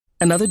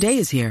Another day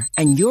is here,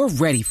 and you're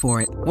ready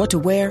for it. What to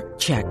wear?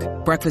 Check.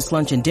 Breakfast,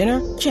 lunch, and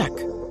dinner? Check.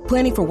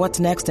 Planning for what's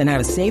next and how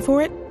to save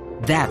for it?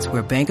 That's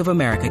where Bank of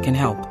America can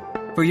help.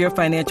 For your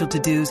financial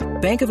to-dos,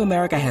 Bank of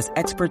America has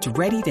experts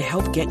ready to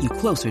help get you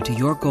closer to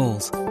your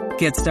goals.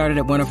 Get started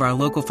at one of our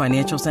local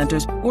financial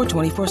centers or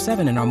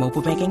 24/7 in our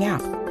mobile banking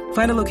app.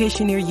 Find a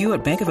location near you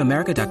at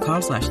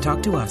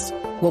bankofamerica.com/talktous.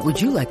 What would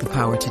you like the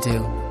power to do?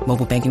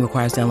 Mobile banking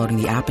requires downloading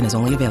the app and is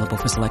only available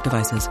for select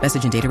devices.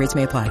 Message and data rates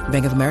may apply.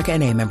 Bank of America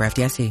N.A., member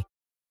FDIC.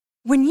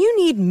 When you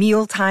need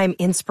mealtime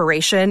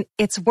inspiration,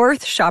 it's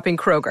worth shopping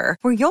Kroger,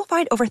 where you'll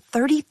find over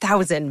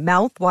 30,000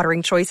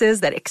 mouth-watering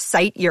choices that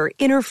excite your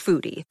inner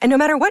foodie. And no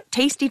matter what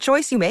tasty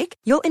choice you make,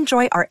 you'll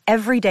enjoy our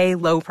everyday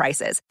low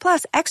prices,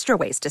 plus extra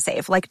ways to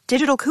save, like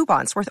digital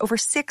coupons worth over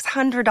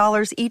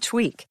 $600 each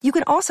week. You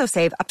can also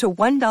save up to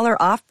 $1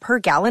 off per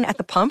gallon at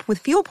the pump with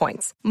fuel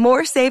points.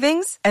 More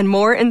savings and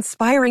more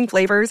inspiring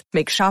flavors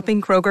make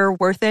shopping Kroger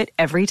worth it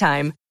every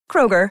time.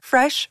 Kroger,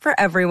 fresh for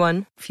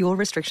everyone. Fuel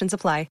restrictions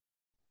apply.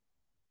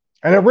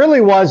 And it really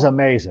was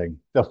amazing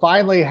to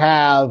finally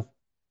have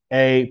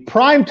a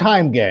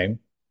primetime game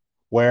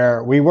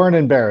where we weren't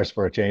embarrassed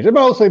for a change, and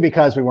mostly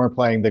because we weren't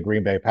playing the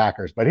Green Bay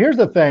Packers. But here's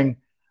the thing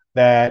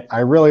that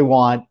I really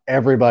want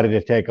everybody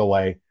to take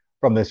away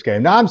from this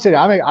game. Now,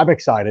 I'm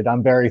excited.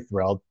 I'm very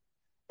thrilled.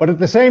 But at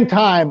the same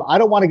time, I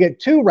don't want to get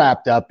too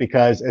wrapped up,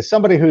 because as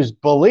somebody who's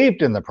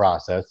believed in the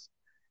process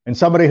and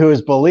somebody who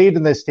has believed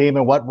in this team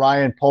and what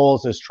Ryan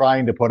Poles is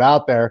trying to put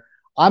out there,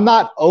 I'm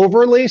not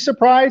overly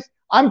surprised.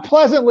 I'm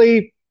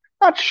pleasantly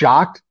not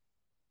shocked.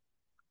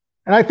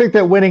 And I think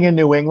that winning in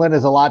New England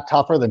is a lot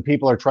tougher than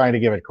people are trying to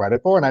give it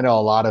credit for. And I know a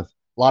lot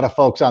of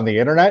folks on the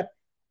internet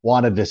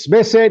want to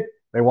dismiss it.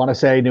 They want to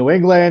say New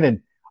England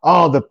and,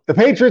 the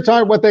Patriots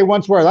aren't what they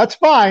once were. That's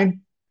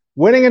fine.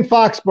 Winning in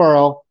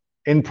Foxborough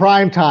in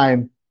prime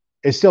time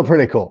is still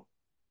pretty cool.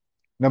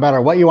 No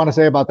matter what you want to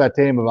say about that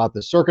team, about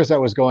the circus that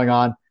was going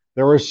on,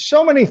 there were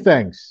so many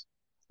things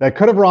that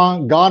could have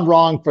gone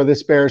wrong for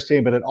this Bears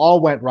team, but it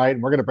all went right,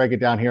 and we're going to break it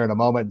down here in a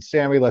moment. And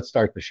Sammy, let's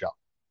start the show.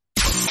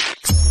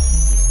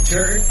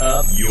 Turn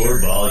up your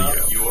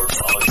volume.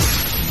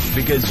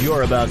 Because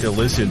you're about to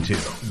listen to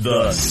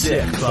The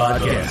Sick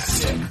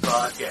Podcast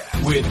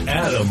with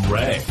Adam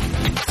Ray.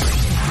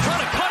 Trying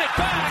to cut it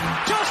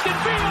back. Justin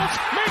Fields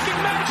making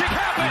magic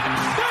happen.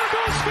 There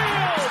goes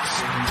Fields.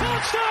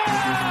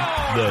 Touchdown!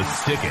 The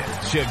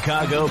sickest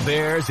Chicago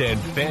Bears and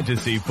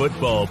Fantasy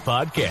Football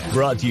Podcast.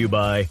 Brought to you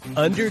by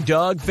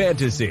Underdog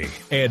Fantasy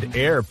and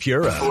Air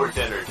Pura. Sports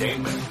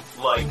entertainment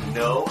like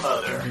no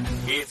other.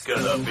 It's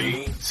gonna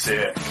be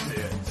sick.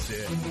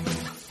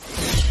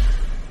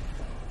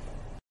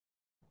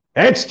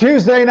 It's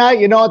Tuesday night.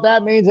 You know what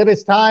that means. It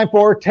is time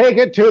for Take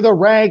It to the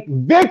Rank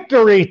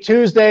Victory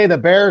Tuesday. The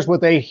Bears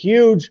with a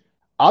huge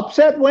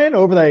upset win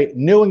over the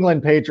New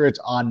England Patriots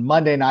on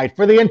Monday night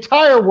for the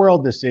entire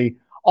world to see.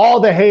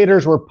 All the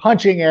haters were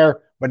punching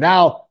air, but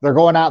now they're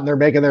going out and they're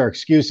making their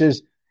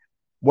excuses.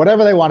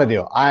 Whatever they want to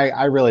do,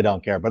 I really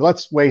don't care. But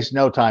let's waste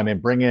no time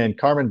and bring in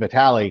Carmen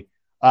Vitale,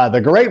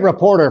 the great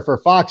reporter for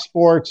Fox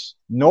Sports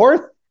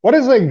North. What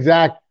is the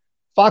exact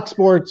Fox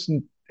Sports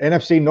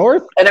NFC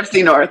North?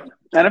 NFC North.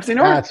 NFC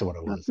North. That's what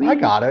it was. I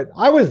got it.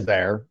 I was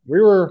there.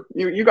 We were.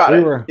 You got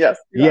it. Yes.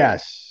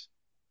 Yes.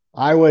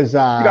 I was. You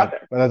got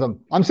there. But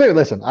I'm sitting.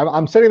 Listen,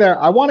 I'm sitting there.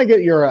 I want to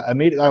get your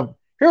immediate.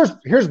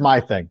 Here's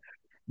my thing.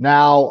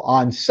 Now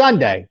on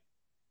Sunday,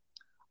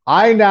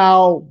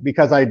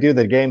 because I do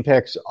the game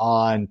picks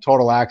on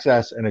Total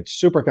Access and it's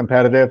super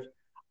competitive,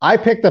 I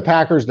picked the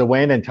Packers to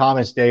win, and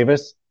Thomas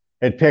Davis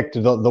had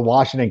picked the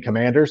Washington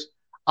Commanders.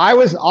 I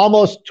was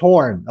almost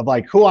torn of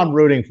who I'm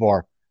rooting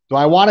for. Do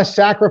I want to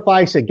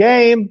sacrifice a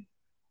game,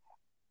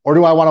 or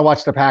do I want to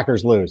watch the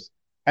Packers lose?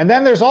 And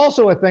then there's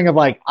also a thing of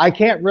I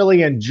can't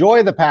really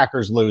enjoy the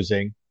Packers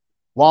losing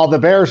while the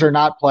Bears are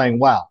not playing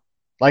well.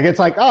 It's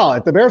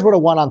if the Bears would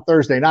have won on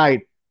Thursday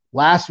night,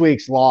 last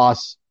week's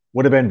loss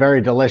would have been very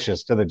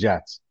delicious to the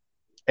Jets.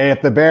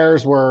 If the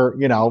Bears were,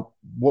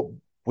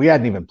 we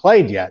hadn't even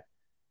played yet,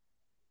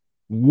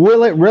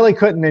 really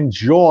couldn't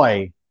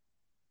enjoy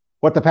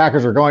what the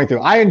Packers are going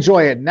through. I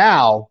enjoy it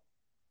now.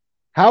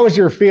 How is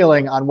your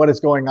feeling on what is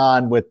going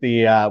on with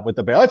the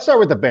Bears? Let's start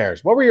with the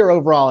Bears. What were your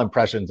overall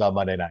impressions on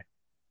Monday night?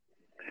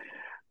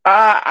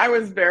 I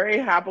was very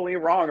happily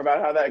wrong about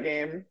how that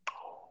game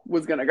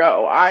was going to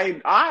go.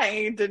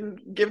 I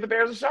didn't give the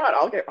Bears a shot.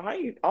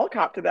 I'll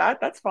cop to that.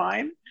 That's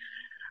fine.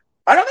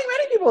 I don't think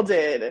many people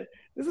did.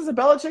 This is a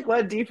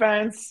Belichick-led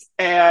defense,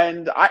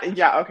 and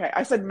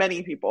I said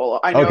many people.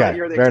 I know that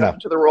you're the exception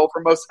to the rule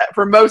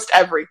for most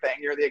everything.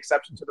 You're the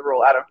exception to the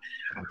rule, Adam.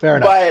 Fair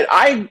enough. But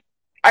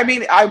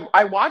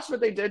I watched what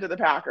they did to the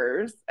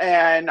Packers,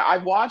 and I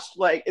watched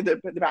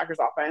the Packers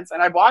offense,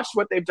 and I watched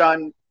what they've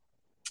done,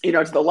 to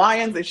the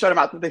Lions. They shut them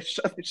out. They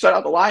shut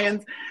out the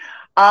Lions.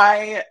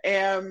 I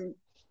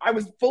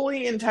was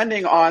fully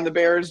intending on the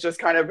Bears just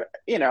kind of,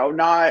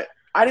 not.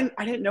 I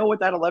didn't know what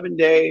that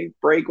 11-day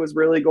break was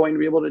really going to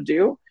be able to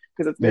do,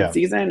 because it's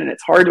mid-season and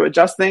it's hard to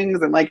adjust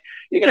things, and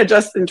you can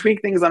adjust and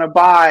tweak things on a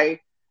bye.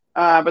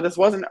 But this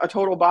wasn't a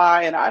total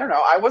buy. And I don't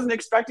know. I wasn't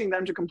expecting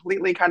them to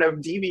completely kind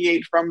of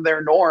deviate from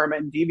their norm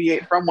and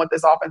deviate from what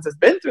this offense has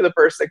been through the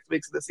first 6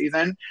 weeks of the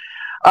season,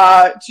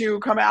 to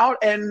come out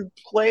and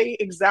play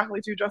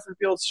exactly to Justin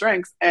Fields'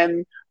 strengths.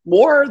 And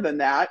more than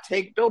that,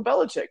 take Bill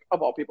Belichick,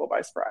 of all people,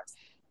 by surprise.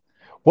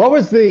 What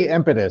was the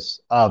impetus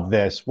of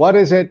this? What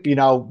is it?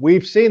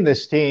 We've seen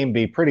this team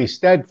be pretty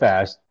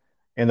steadfast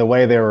in the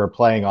way they were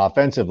playing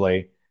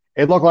offensively.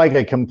 It looked like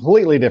a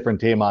completely different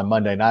team on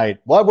Monday night.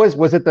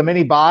 Was it the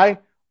mini bye?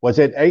 Was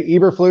it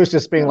Eberflus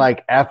just being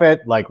like, F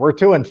it, like we're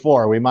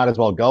 2-4, we might as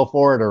well go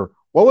for it? Or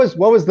what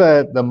was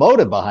the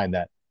motive behind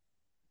that?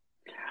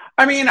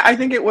 I mean, I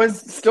think it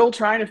was still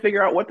trying to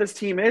figure out what this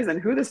team is and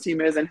who this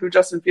team is and who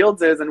Justin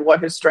Fields is and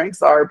what his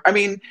strengths are. I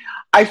mean,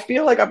 I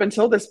feel like up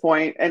until this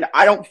point, and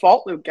I don't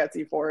fault Luke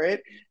Getsy for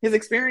it, his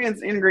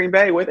experience in Green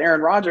Bay with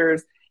Aaron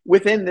Rodgers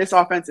within this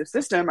offensive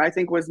system, I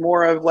think was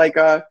more of like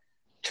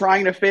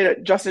trying to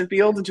fit Justin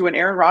Fields into an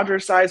Aaron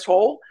Rodgers-sized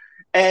hole.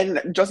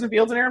 And Justin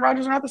Fields and Aaron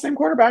Rodgers are not the same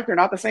quarterback. They're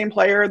not the same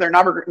player. They're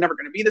never going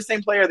to be the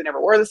same player. They never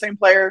were the same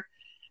player.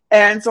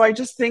 And so I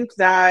just think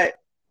that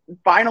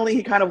finally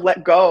he kind of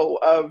let go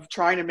of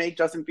trying to make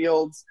Justin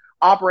Fields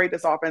operate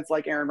this offense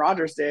like Aaron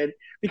Rodgers did.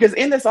 Because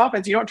in this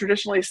offense, you don't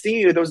traditionally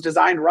see those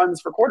designed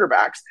runs for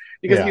quarterbacks.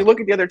 Because if you look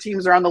at the other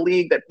teams around the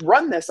league that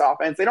run this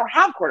offense, they don't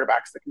have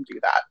quarterbacks that can do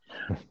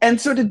that. And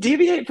so to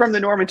deviate from the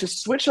norm and to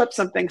switch up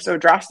something so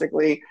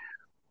drastically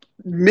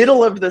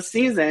middle of the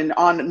season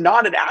on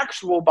not an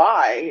actual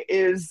bye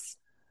is,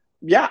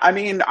 I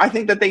mean, I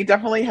think that they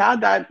definitely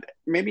had that,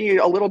 maybe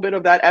a little bit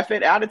of that F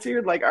it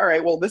attitude. Like, all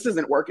right, well, this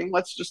isn't working.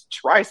 Let's just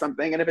try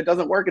something. And if it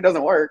doesn't work, it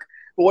doesn't work.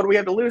 But what do we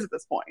have to lose at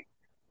this point?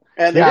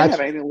 And they didn't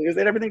have anything to lose.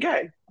 They had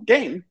everything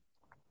gain.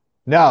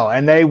 No,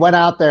 and they went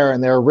out there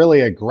and they were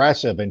really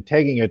aggressive in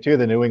taking it to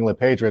the New England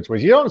Patriots,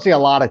 which you don't see a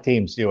lot of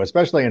teams do,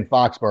 especially in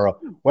Foxborough.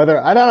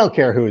 I don't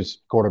care who's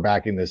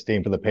quarterbacking this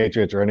team for the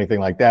Patriots or anything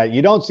like that.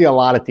 You don't see a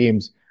lot of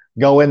teams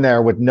go in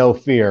there with no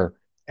fear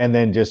and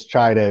then just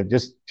try to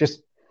just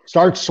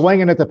start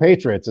swinging at the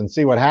Patriots and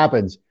see what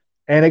happens.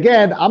 And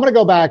again, I'm going to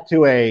go back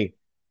to a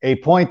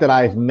point that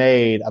I've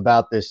made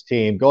about this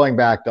team going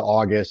back to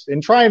August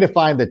and trying to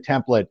find the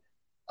template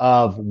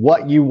of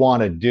what you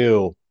want to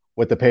do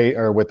with the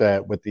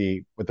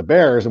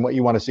Bears and what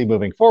you want to see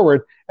moving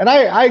forward. And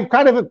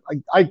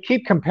I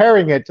keep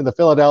comparing it to the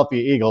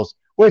Philadelphia Eagles,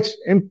 which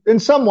in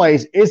some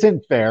ways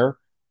isn't fair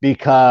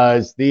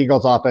because the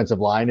Eagles offensive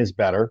line is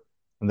better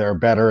and they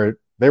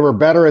were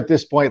better at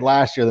this point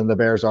last year than the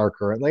Bears are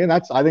currently. And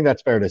I think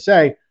that's fair to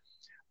say.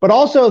 But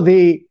also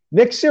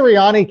Nick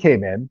Sirianni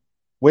came in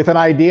with an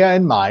idea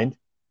in mind,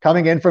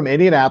 coming in from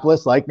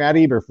Indianapolis like Matt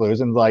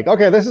Eberflus, and like,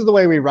 okay, this is the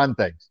way we run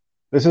things.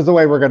 This is the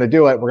way we're going to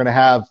do it. We're going to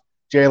have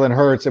Jalen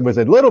Hurts. It was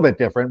a little bit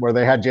different where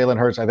they had Jalen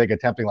Hurts, I think,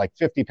 attempting like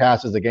 50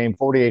 passes a game,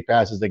 48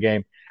 passes a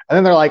game. And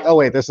then they're like, oh,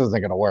 wait, this isn't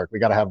going to work. We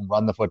got to have him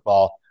run the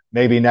football.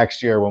 Maybe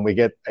next year when we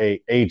get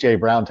a A.J.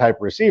 Brown type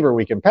receiver,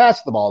 we can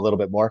pass the ball a little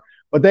bit more.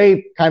 But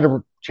they kind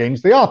of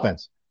changed the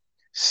offense.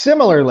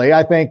 Similarly,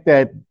 I think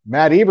that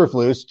Matt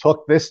Eberflus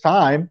took this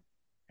time,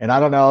 and I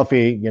don't know if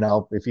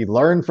he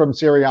learned from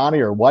Sirianni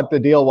or what the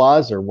deal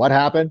was or what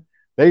happened.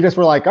 They just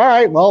were like, all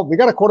right, well, we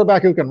got a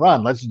quarterback who can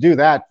run. Let's do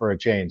that for a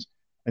change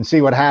and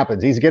see what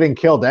happens. He's getting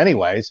killed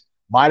anyways.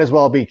 Might as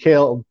well be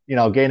killed,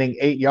 gaining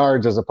 8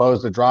 yards as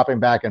opposed to dropping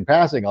back and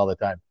passing all the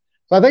time.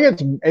 So I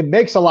think it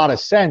makes a lot of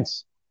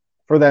sense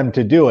for them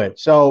to do it.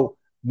 So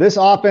this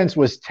offense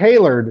was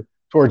tailored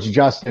towards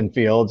Justin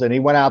Fields, and he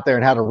went out there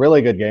and had a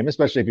really good game,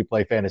 especially if you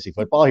play fantasy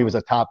football. He was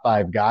a top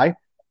 5 guy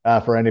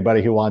for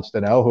anybody who wants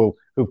to know,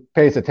 who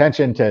pays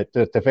attention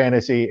to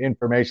fantasy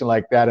information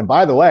like that. And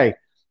by the way,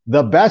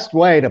 the best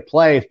way to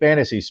play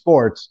fantasy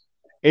sports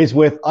is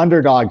with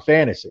Underdog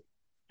Fantasy.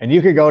 And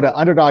you can go to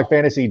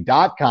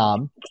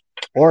underdogfantasy.com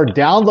or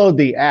download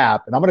the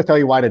app. And I'm going to tell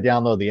you why to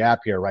download the app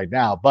here right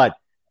now. But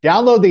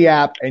download the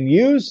app and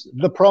use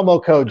the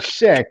promo code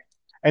SICK,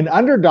 and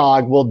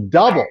Underdog will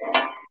double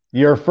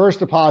your first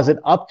deposit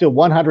up to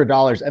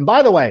 $100. And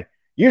by the way,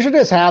 you should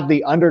just have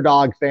the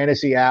Underdog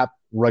Fantasy app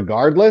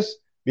regardless,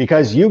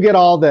 because you get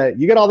all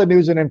the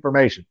news and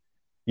information.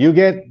 You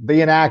get the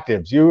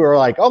inactives. You are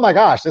like, oh my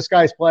gosh, this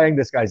guy's playing,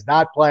 this guy's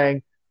not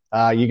playing.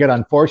 You get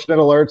unfortunate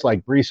alerts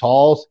like Breece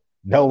Hall's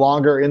no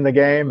longer in the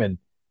game, and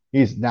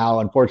he's now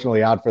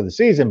unfortunately out for the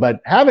season. But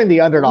having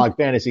the Underdog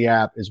Fantasy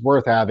app is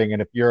worth having.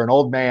 And if you're an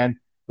old man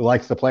who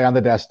likes to play on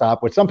the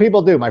desktop, which some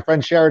people do, my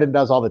friend Sheridan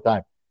does all the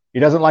time. He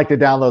doesn't like to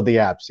download the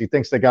apps. He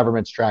thinks the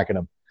government's tracking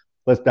him.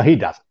 No, he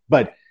doesn't.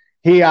 But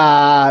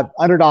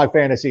Underdog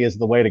Fantasy is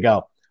the way to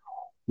go.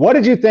 What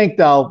did you think,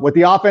 though, with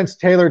the offense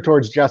tailored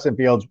towards Justin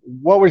Fields?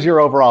 What was your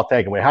overall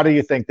takeaway? How do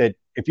you think that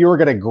if you were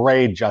going to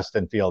grade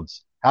Justin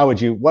Fields,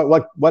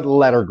 what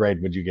letter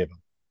grade would you give him?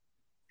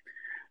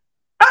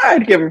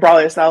 I'd give him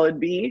probably a solid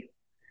B.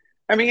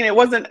 I mean, it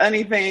wasn't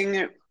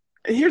anything.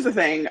 Here's the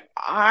thing.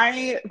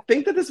 I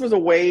think that this was a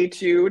way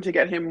to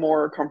get him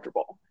more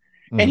comfortable.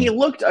 And he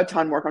looked a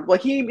ton more comfortable.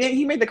 Like he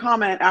made the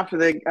comment after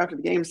the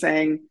game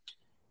saying,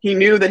 he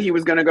knew that he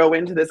was going to go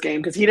into this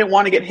game because he didn't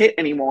want to get hit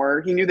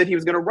anymore. He knew that he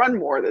was going to run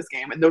more this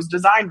game and those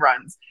design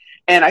runs.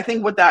 And I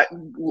think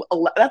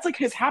that's like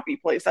his happy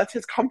place. That's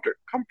his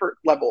comfort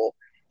level.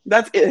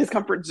 That's his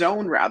comfort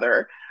zone,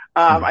 rather.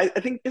 I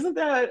think, isn't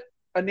that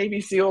a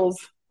Navy SEALs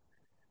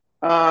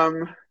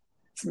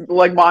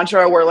like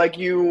mantra where like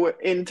you,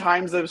 in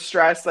times of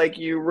stress, like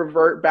you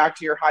revert back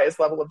to your highest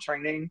level of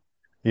training?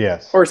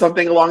 Yes. Or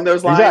something along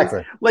those lines.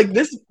 Exactly. Like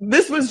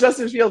this was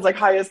Justin Fields' like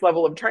highest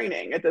level of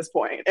training at this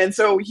point. And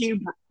so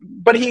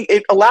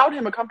it allowed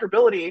him a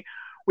comfortability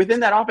within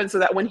that offense so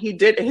that when he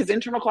did, his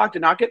internal clock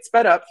did not get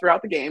sped up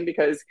throughout the game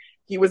because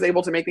he was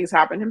able to make things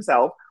happen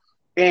himself.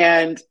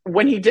 And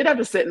when he did have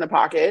to sit in the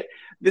pocket,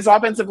 this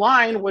offensive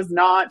line was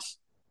not,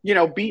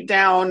 beat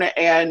down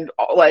and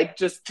like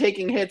just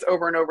taking hits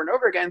over and over and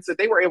over again. So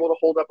they were able to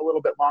hold up a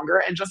little bit longer.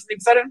 And Justin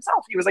said it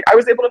himself. He was like, I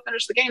was able to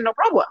finish the game, no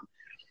problem.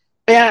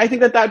 And I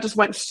think that just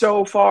went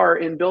so far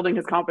in building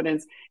his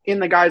confidence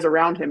in the guys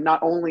around him,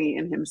 not only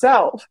in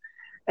himself.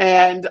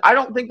 And I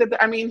don't think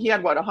he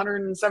had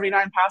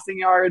 179 passing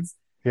yards.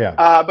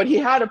 Yeah. But he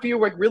had a few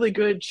like really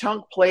good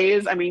chunk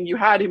plays. I mean, you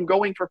had him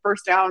going for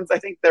first downs. I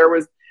think there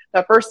was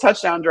that first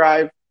touchdown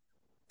drive,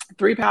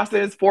 3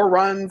 passes, 4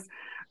 runs,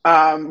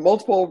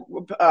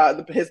 multiple,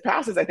 his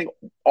passes, I think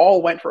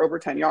all went for over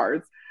 10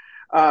 yards,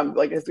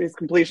 like his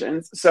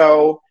completions.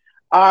 So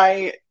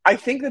I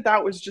think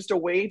that was just a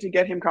way to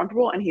get him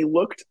comfortable, and he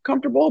looked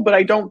comfortable, but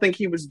I don't think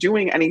he was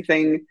doing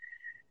anything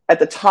at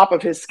the top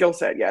of his skill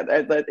set yet.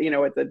 At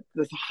the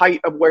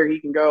height of where he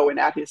can go and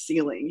at his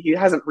ceiling, he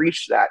hasn't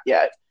reached that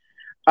yet.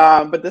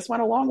 But this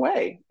went a long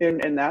way,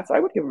 and I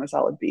would give him a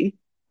solid B.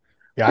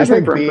 Yeah, There's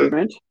room for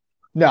improvement.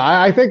 No,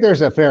 I think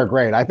there's a fair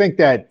grade. I think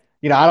that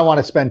I don't want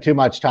to spend too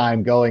much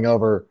time going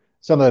over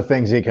some of the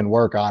things he can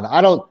work on.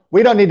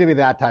 We don't need to be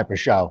that type of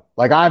show.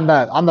 Like I'm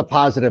the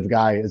positive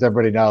guy, as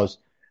everybody knows.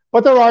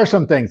 But there are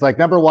some things. Like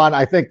number one,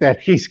 I think that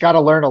he's got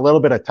to learn a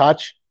little bit of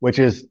touch, which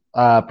is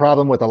a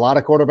problem with a lot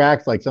of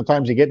quarterbacks. Like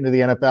sometimes you get into the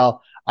NFL.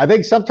 I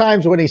think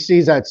sometimes when he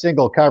sees that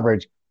single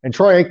coverage, and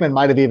Troy Aikman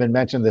might have even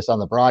mentioned this on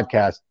the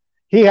broadcast,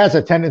 he has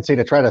a tendency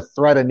to try to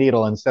thread a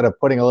needle instead of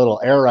putting a little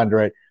air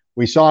under it.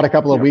 We saw it a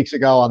couple of weeks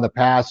ago on the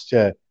pass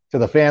to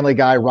the Family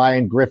guy,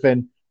 Ryan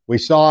Griffin. We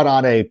saw it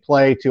on a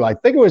play to, I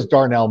think it was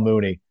Darnell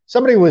Mooney.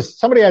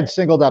 Somebody had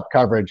singled up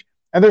coverage.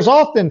 And there's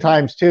often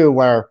times too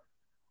where,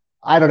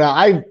 I don't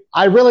know,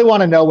 I really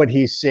want to know what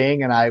he's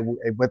seeing. And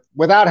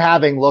without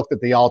having looked at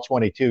the all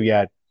 22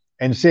 yet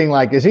and seeing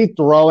like, is he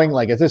throwing?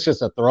 Like, is this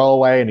just a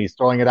throwaway and he's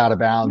throwing it out of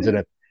bounds? And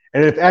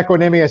if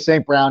Equinemius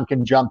St. Brown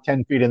can jump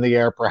 10 feet in the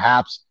air,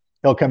 perhaps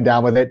he'll come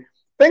down with it.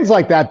 Things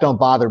like that don't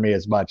bother me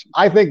as much.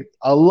 I think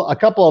a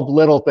couple of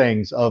little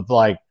things of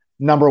like,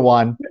 number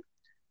one,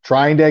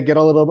 trying to get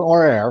a little bit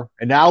more air.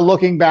 And now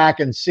looking back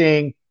and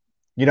seeing,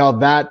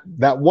 that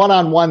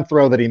one-on-one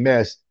throw that he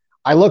missed,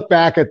 I look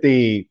back at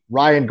the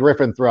Ryan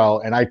Griffin throw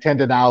and I tend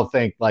to now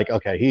think like,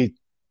 okay,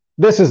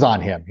 this is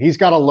on him. He's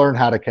got to learn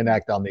how to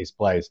connect on these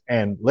plays.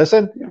 And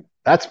listen,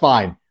 that's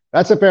fine.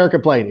 That's a fair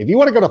complaint. If you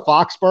want to go to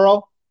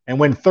Foxborough and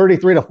win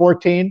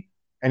 33-14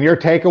 and your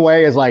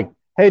takeaway is like,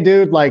 hey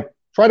dude, like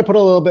try to put a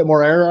little bit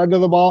more air under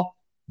the ball,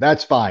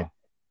 that's fine.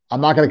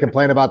 I'm not going to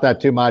complain about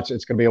that too much.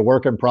 It's going to be a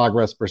work in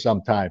progress for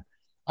some time.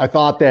 I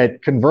thought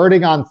that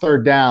converting on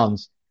third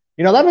downs,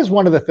 that was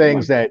one of the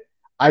things that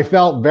I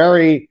felt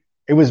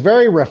it was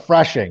very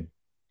refreshing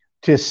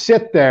to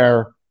sit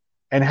there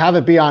and have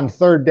it be on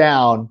third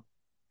down.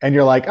 And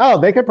you're like, oh,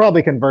 they could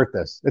probably convert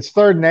this. It's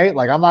 3rd and 8.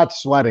 Like, I'm not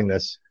sweating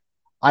this.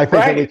 I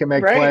think that we can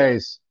make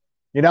plays,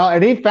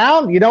 and he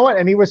found,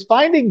 and he was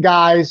finding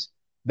guys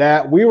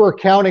that we were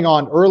counting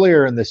on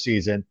earlier in the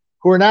season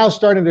who are now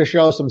starting to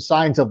show some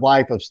signs of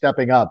life of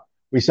stepping up.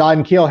 We saw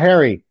N'Keal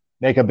Harry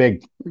make a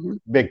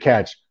big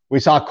catch. We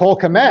saw Cole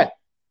Kmet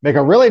make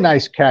a really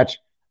nice catch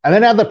and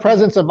then have the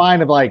presence of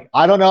mind of like,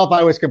 I don't know if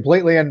I was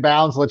completely in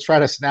bounds. Let's try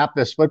to snap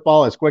this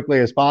football as quickly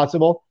as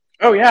possible.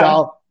 Oh, yeah.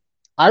 So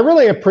I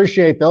really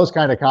appreciate those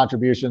kind of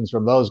contributions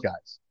from those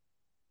guys.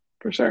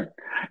 For sure.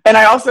 And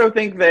I also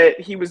think that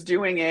he was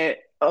doing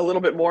it a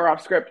little bit more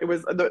off script. It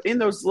was in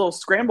those little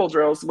scramble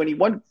drills when he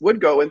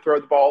would go and throw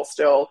the ball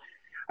still.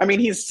 I mean,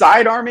 he's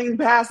side-arming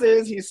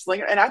passes, he's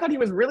slinging, and I thought he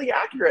was really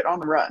accurate on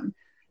the run.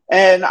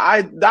 And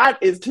that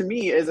is, to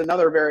me, is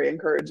another very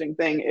encouraging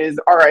thing is,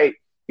 all right,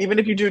 even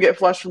if you do get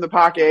flushed from the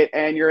pocket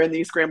and you're in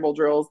these scramble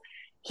drills,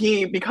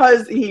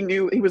 because he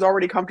knew he was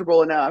already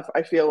comfortable enough,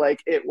 I feel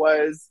like it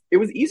was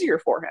easier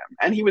for him.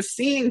 And he was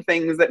seeing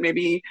things that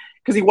maybe,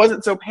 because he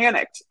wasn't so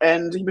panicked,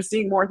 and he was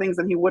seeing more things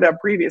than he would have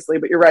previously.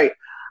 But you're right.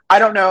 I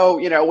don't know,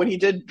 when he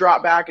did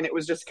drop back and it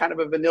was just kind of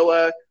a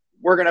vanilla,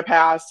 we're going to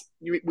pass.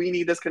 We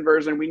need this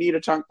conversion. We need a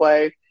chunk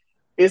play.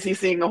 Is he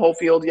seeing the whole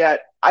field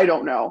yet? I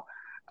don't know.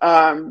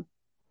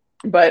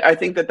 But I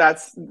think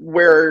that's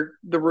where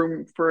the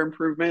room for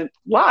improvement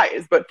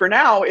lies. But for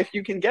now, if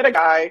you can get a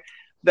guy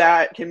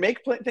that can make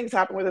things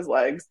happen with his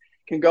legs,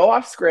 can go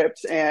off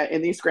script and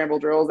in these scramble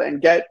drills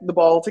and get the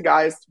ball to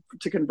guys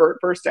to convert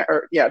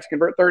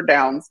third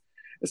downs,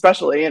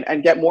 especially,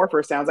 and get more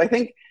first downs. I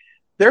think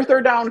Their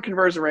third down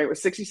conversion rate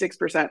was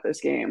 66%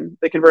 this game.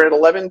 They converted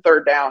 11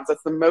 third downs.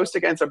 That's the most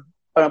against an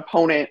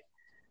opponent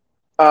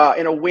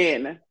in a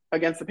win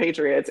against the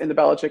Patriots in the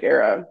Belichick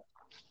era.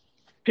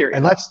 Period.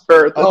 And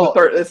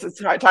this is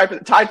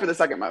tied for the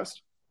second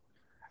most.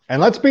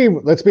 And let's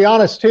be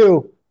honest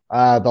too.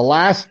 The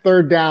last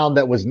third down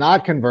that was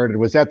not converted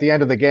was at the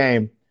end of the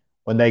game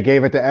when they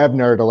gave it to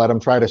Ebner to let him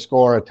try to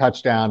score a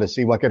touchdown to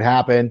see what could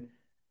happen.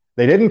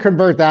 They didn't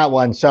convert that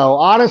one. So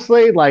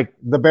honestly, like,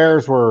 the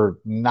Bears were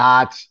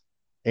not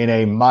in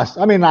a must.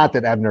 I mean, not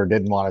that Ebner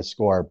didn't want to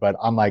score, but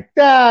I'm like,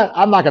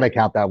 I'm not going to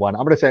count that one.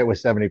 I'm going to say it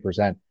was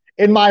 70%.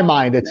 In my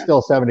mind, it's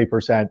still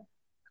 70%.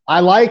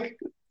 A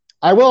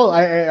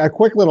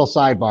quick little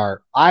sidebar.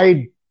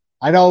 I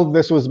know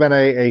this has been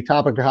a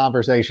topic of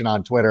conversation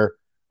on Twitter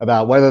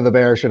about whether the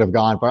Bears should have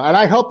gone for, and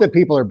I hope that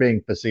people are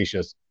being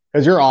facetious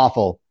because you're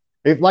awful.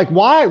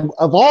 Why,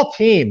 of all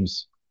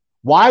teams,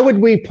 why would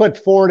we put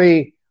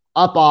 40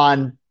 up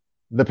on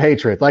the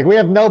Patriots? Like, we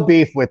have no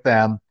beef with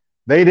them.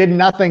 They did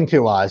nothing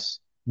to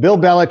us. Bill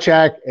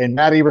Belichick and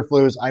Matt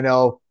Eberflus, I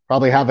know,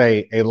 probably have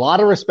a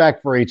lot of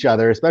respect for each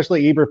other,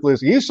 especially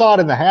Eberflus. You saw it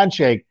in the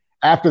handshake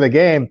after the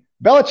game.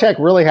 Belichick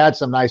really had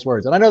some nice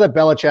words. And I know that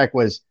Belichick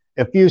was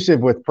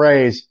effusive with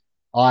praise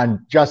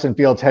on Justin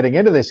Fields heading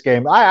into this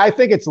game. I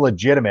think it's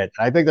legitimate.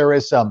 I think there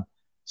is some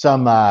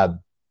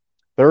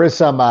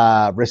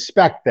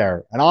respect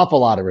there, an awful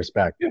lot of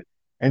respect. Yeah.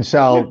 And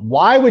so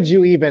why would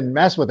you even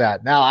mess with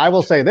that? Now, I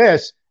will say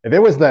this, if it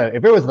was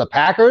the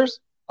Packers,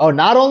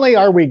 not only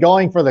are we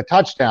going for the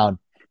touchdown,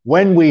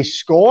 when we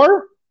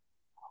score,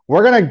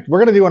 we're going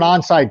to do an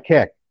onside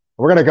kick.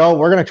 We're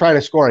going to try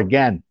to score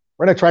again.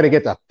 We're going to try to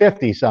get to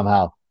 50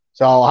 somehow.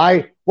 So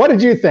what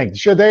did you think?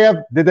 Did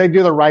they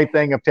do the right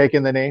thing of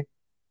taking the knee?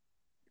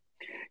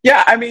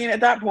 Yeah. I mean,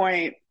 at that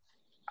point,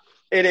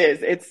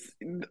 it's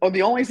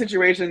the only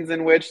situations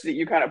in which that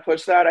you kind of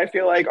push that, I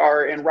feel like,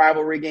 are in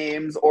rivalry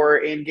games or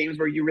in games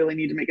where you really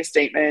need to make a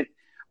statement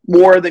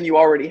more than you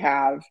already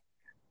have.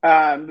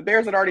 The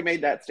Bears had already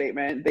made that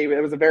statement.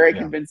 It was a very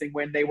convincing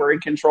win. They were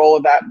in control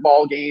of that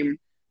ball game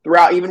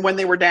throughout. Even when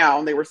they were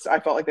down, I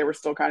felt like they were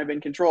still kind of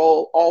in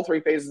control. All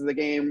three phases of the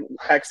game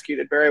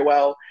executed very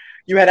well.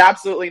 You had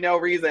absolutely no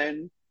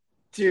reason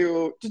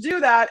to do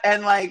that.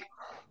 And, like,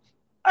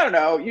 I don't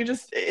know,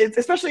 it's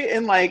especially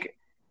in like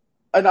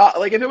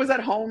if it was at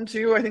home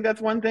too, I think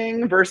that's one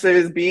thing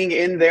versus being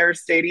in their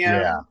stadium.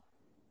 Yeah.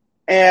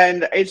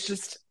 And it's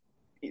just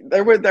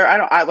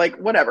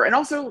whatever. And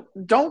also,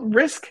 don't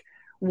risk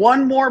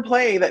one more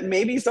play that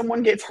maybe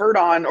someone gets hurt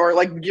on, or,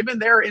 like, given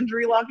their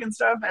injury luck and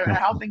stuff and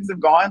how things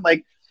have gone,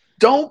 like,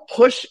 don't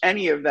push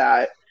any of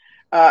that.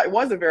 It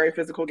was a very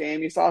physical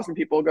game. You saw some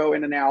people go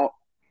in and out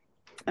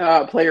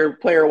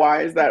player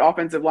wise. That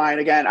offensive line,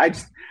 again,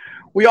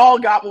 we all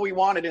got what we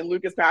wanted in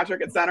Lucas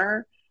Patrick at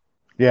center.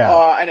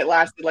 Yeah. And it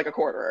lasted like a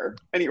quarter.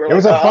 And you were like,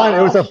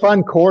 it was a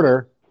fun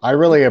quarter. I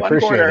really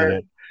appreciated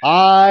it.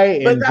 I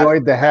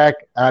enjoyed the heck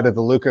out of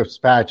the Lucas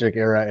Patrick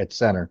era at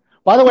center.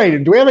 By the way,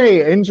 do we have any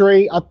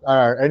injury an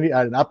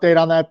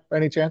update on that by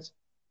any chance?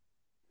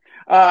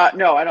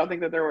 No, I don't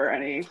think that there were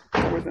any.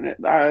 Wasn't it?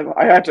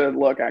 I had to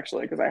look,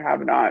 actually, because I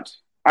have not.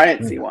 I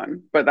didn't see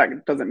one, but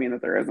that doesn't mean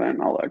that there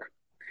isn't. I'll look.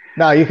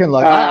 No, you can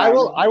look. I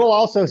will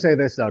also say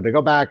this, though, to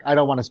go back. I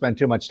don't want to spend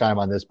too much time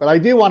on this, but I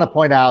do want to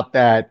point out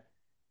that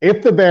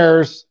if the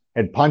Bears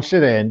had punched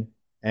it in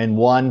and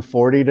won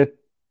 40-13,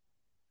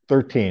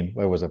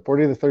 what was it?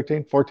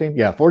 40-13, 14?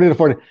 Yeah,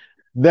 40-14.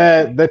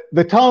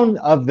 The tone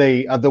of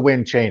the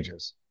win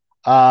changes.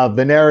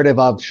 The narrative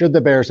of, should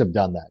the Bears have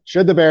done that?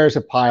 Should the Bears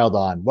have piled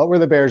on? What were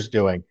the Bears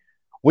doing?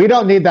 We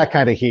don't need that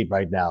kind of heat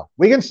right now.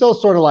 We can still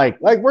sort of like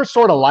we're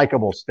sort of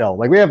likable still.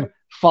 Like, we have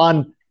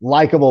fun,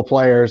 likable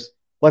players.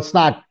 Let's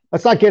not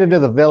get into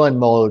the villain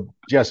mode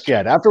just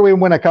yet. After we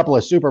win a couple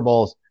of Super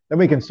Bowls, then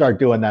we can start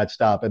doing that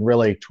stuff and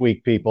really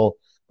tweak people.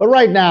 But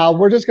right now,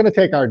 we're just going to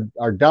take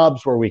our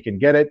dubs where we can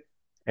get it.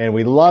 And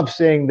we love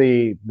seeing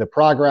the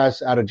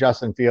progress out of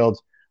Justin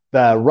Fields.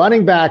 The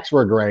running backs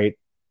were great.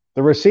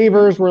 The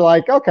receivers were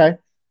like, okay.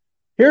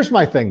 Here's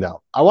my thing,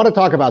 though. I want to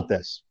talk about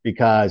this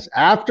because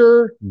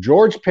after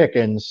George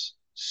Pickens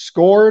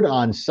scored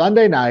on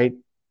Sunday night,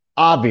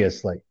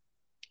 obviously,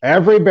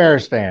 every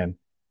Bears fan,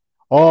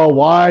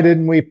 why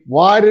didn't we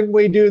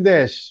do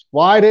this?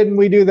 Why didn't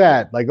we do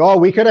that? Like,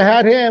 we could have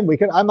had him.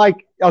 I'm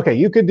like, okay,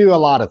 you could do a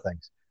lot of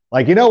things.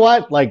 Like, you know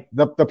what? Like,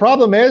 the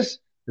problem is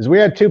we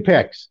had 2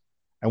 picks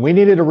and we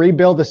needed to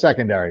rebuild the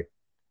secondary.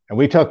 And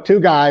we took 2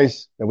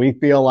 guys that we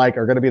feel like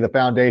are going to be the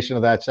foundation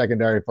of that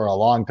secondary for a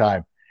long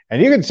time.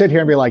 And you can sit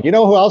here and be like, you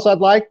know who else I'd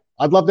like?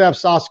 I'd love to have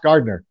Sauce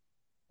Gardner.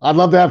 I'd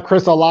love to have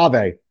Chris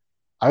Olave.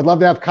 I'd love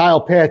to have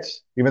Kyle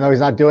Pitts, even though he's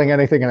not doing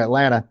anything in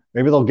Atlanta.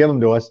 Maybe they'll give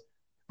him to us.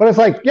 But it's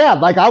like, yeah,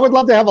 like, I would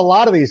love to have a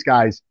lot of these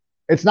guys.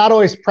 It's not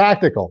always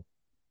practical.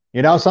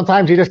 You know,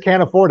 sometimes you just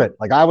can't afford it.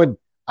 Like, I would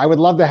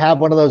love to have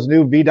one of those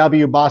new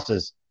VW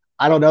buses.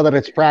 I don't know that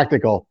it's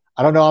practical.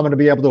 I don't know I'm going to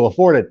be able to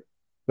afford it.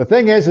 The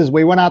thing is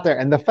we went out there,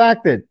 and the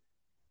fact that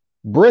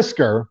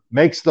Brisker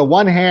makes the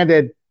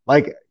one-handed,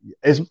 like,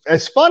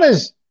 as fun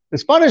as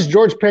as fun as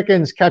George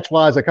Pickens' catch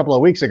was a couple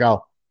of weeks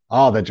ago,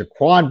 the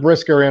Jaquan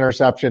Brisker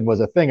interception was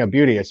a thing of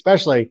beauty,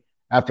 especially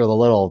after the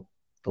little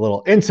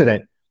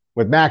incident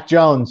with Mac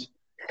Jones.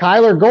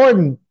 Kyler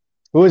Gordon,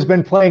 who has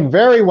been playing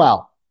very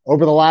well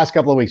over the last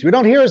couple of weeks. We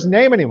don't hear his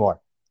name anymore.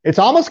 It's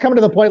almost coming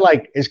to the point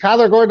like, is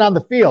Kyler Gordon on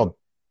the field?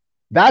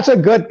 That's a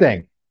good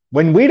thing.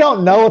 When we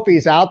don't know if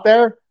he's out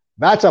there,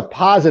 that's a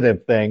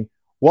positive thing.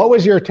 What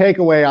was your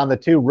takeaway on the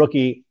two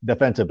rookie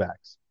defensive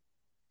backs?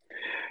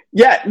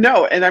 Yeah,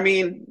 no. And I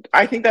mean,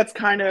 I think that's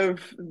kind of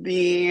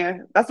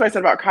that's what I said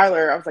about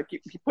Kyler. I was like, you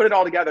put it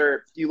all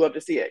together, you love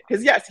to see it.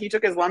 Because yes, he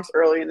took his lumps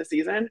early in the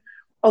season.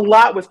 A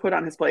lot was put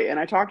on his plate. And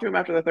I talked to him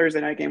after the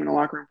Thursday night game in the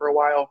locker room for a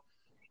while.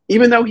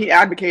 Even though he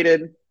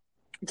advocated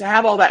to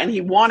have all that and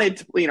he wanted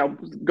to,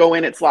 go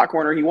in at slot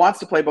corner, he wants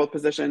to play both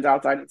positions,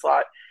 outside and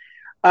slot.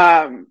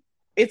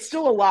 It's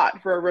still a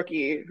lot for a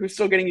rookie who's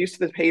still getting used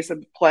to the pace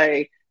of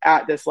play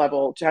at this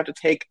level to have to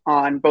take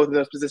on both of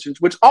those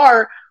positions, which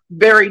are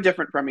very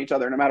different from each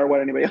other, no matter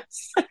what anybody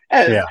else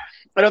says. Yeah.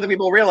 I don't think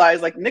people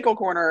realize, like, nickel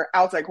corner,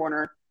 outside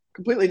corner,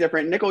 completely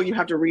different. Nickel, you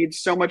have to read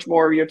so much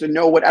more. You have to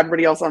know what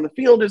everybody else on the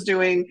field is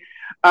doing.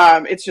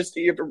 It's just,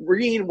 you have to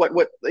read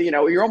what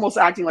you're almost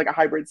acting like a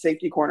hybrid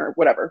safety corner,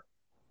 whatever.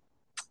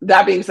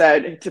 That being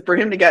said, for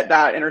him to get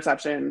that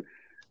interception,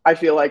 I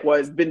feel like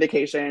was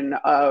vindication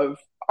of,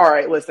 all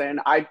right, listen,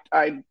 I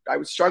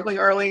was struggling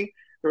early.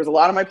 There was a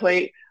lot on my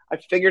plate. I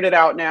figured it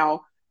out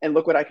now, and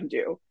look what I can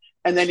do.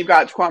 And then you've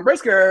got Jaquan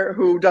Brisker,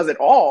 who does it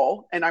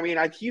all. And I mean,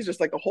 he's just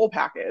like the whole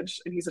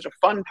package, and he's such a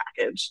fun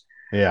package.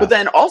 Yeah. But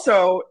then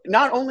also,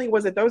 not only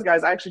was it those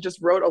guys, I actually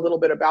just wrote a little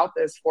bit about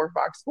this for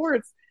Fox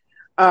Sports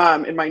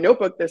in my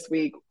notebook this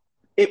week.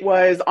 It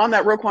was on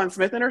that Roquan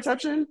Smith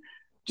interception. Do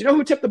you know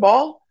who tipped the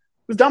ball?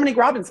 It was Dominique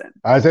Robinson.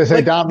 I was going to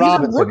say Dom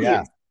Robinson,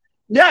 yeah.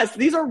 Yes,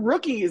 these are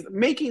rookies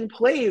making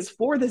plays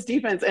for this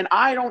defense, and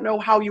I don't know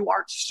how you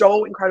aren't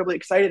so incredibly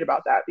excited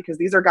about that, because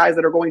these are guys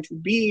that are going to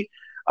be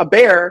a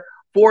Bear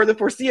for the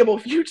foreseeable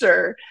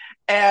future,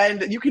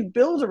 and you can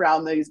build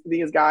around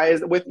these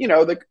guys with,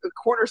 the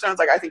cornerstones.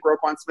 Like, I think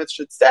Roquan Smith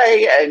should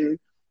stay, and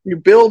you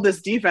build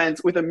this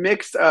defense with a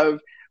mix of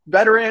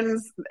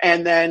veterans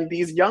and then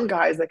these young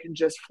guys that can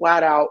just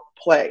flat out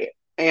play,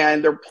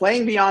 and they're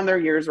playing beyond their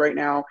years right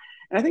now,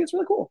 and I think it's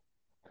really cool.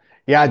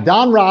 Yeah,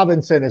 Don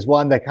Robinson is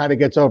one that kind of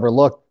gets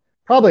overlooked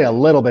probably a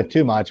little bit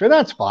too much, but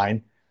that's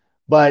fine.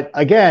 But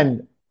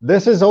again,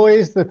 this is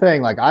always the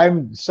thing. Like,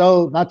 I'm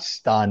so not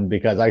stunned,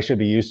 because I should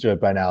be used to it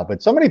by now,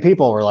 but so many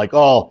people were like,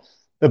 oh,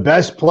 the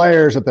best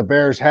players that the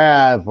Bears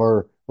have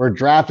were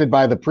drafted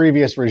by the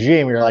previous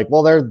regime. You're like,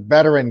 well, they're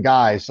veteran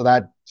guys, so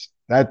that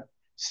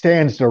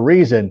stands to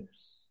reason.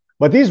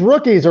 But these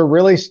rookies are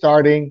really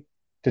starting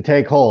to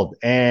take hold,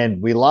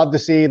 and we love to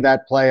see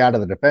that play out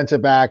of the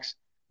defensive backs.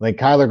 Like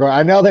Kyler Gordon,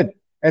 I know that,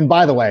 and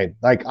by the way,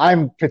 like,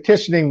 I'm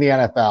petitioning the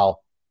NFL.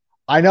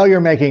 I know you're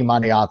making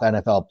money off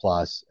NFL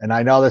Plus, and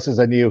I know this is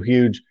a new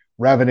huge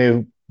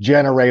revenue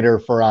generator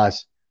for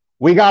us.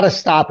 We got to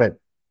stop it.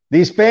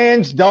 These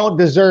fans don't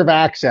deserve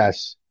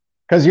access,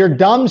 because your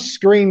dumb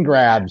screen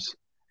grabs,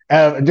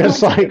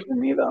 just like, it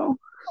from me though.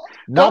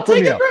 Not don't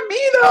take it from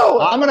me though.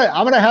 I'm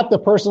gonna have to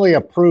personally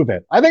approve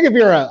it. I think if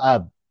you're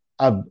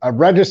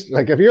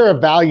if you're a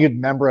valued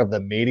member of the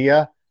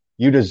media,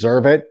 you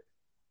deserve it.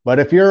 But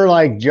if you're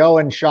like Joe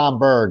and Sean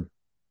Berg,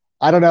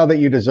 I don't know that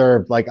you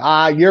deserve, like,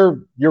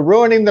 you're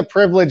ruining the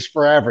privilege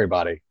for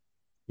everybody.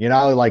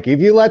 Like, if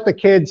you let the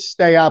kids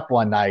stay up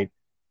one night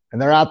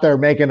and they're out there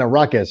making a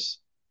ruckus,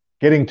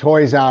 getting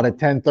toys out at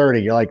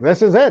 10:30, you're like,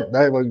 this is it.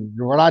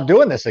 We're not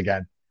doing this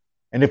again.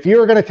 And if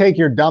you're going to take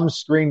your dumb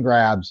screen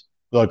grabs,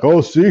 like,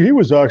 oh, see, he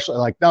was actually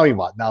like, no, he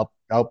wasn't.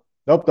 Nope.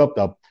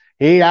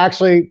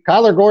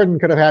 Kyler Gordon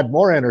could have had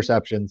more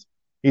interceptions.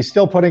 He's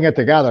still putting it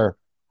together.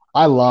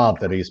 I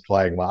love that he's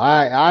playing well.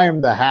 I am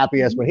the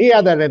happiest. When he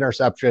had that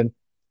interception,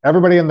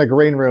 everybody in the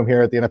green room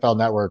here at the NFL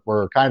Network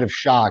were kind of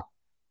shocked,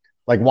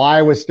 like,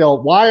 why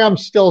I'm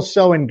still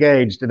so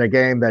engaged in a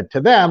game that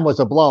to them was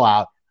a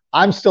blowout.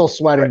 I'm still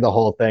sweating the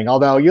whole thing.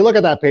 Although you look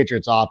at that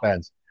Patriots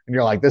offense and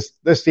you're like,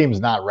 this team's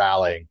not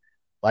rallying.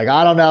 Like,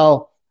 I don't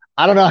know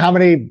how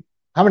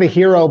many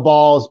hero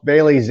balls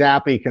Bailey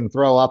Zappi can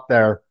throw up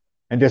there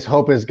and just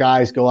hope his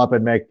guys go up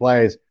and make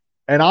plays.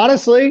 And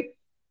honestly,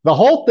 the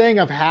whole thing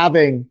of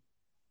having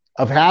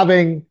who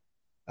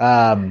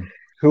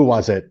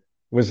was it? It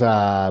was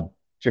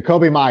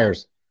Jacoby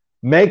Myers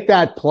make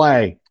that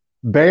play,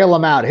 bail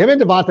him out. Him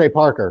and Devontae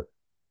Parker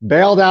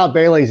bailed out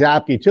Bailey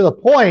Zappi to the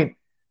point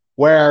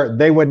where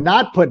they would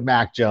not put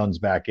Mac Jones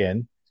back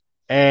in,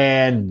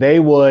 and they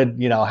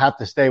would, have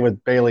to stay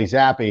with Bailey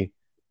Zappi,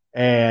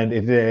 and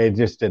it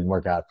just didn't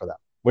work out for them,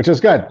 which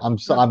is good. I'm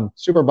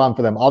super bummed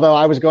for them. Although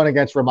I was going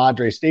against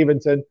Ramondre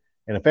Stevenson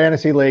in a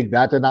fantasy league,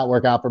 that did not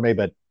work out for me,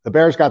 but the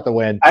Bears got the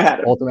win. I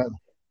had it. Ultimately.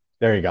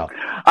 There you go.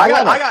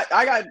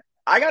 I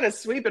got a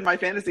sweep in my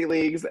fantasy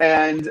leagues,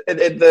 and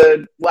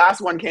the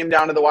last one came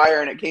down to the wire,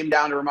 and it came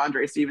down to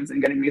Ramondre Stevenson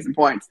getting me some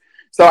points.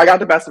 So I got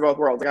the best of both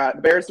worlds. I got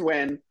the Bears to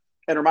win,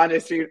 and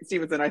Ramondre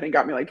Stevenson, I think,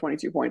 got me like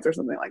 22 points or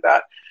something like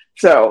that.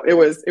 So it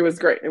was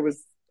great.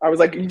 I was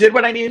like, you did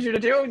what I needed you to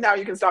do. Now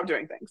you can stop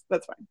doing things.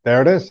 That's fine.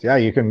 There it is. Yeah,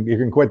 you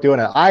can quit doing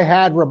it. I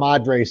had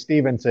Ramondre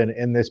Stevenson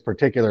in this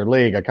particular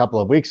league a couple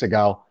of weeks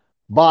ago,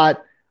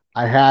 but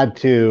I had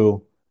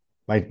to.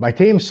 My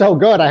team's so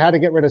good, I had to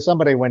get rid of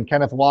somebody when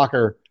Kenneth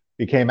Walker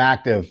became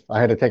active. I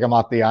had to take him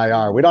off the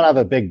IR. We don't have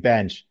a big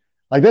bench.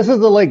 Like, this is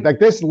the league. Like,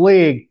 this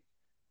league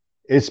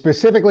is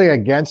specifically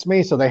against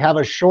me, so they have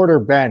a shorter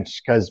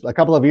bench, because a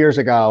couple of years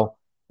ago,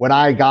 when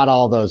I got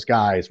all those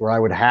guys where I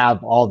would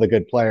have all the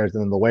good players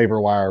and then the waiver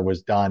wire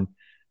was done,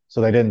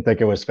 so they didn't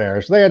think it was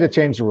fair. So they had to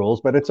change the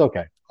rules, but it's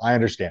okay. I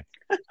understand.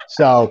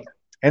 So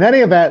in any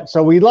event,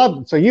 so you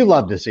love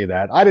to see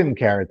that. I didn't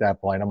care at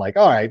that point. I'm like,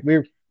 all right,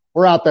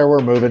 we're out there, we're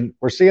moving.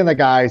 We're seeing the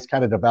guys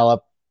kind of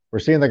develop. We're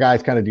seeing the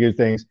guys kind of do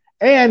things.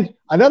 And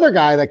another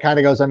guy that kind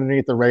of goes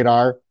underneath the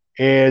radar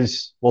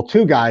is, well,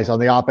 two guys on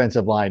the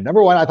offensive line.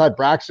 Number one, I thought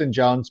Braxton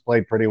Jones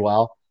played pretty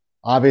well.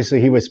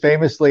 Obviously, he was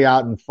famously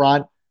out in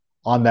front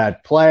on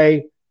that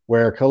play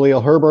where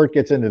Khalil Herbert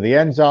gets into the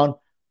end zone,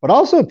 but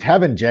also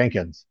Tevin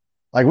Jenkins.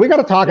 Like, we got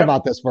to talk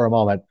about this for a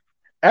moment.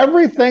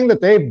 Everything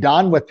that they've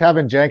done with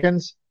Tevin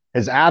Jenkins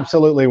has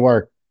absolutely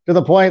worked, to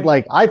the point,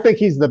 like, I think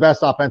he's the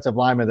best offensive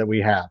lineman that we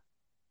have.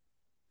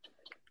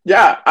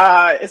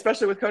 Yeah,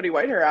 especially with Cody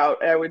Whitehair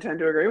out, I would tend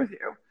to agree with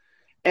you.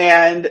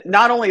 And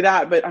not only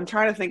that, but I'm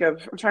trying to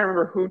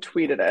remember who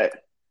tweeted it,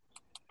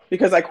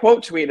 because I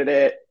quote tweeted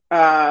it,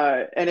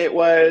 and it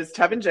was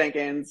Tevin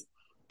Jenkins.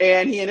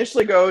 And he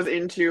initially goes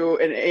into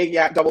an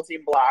A-gap double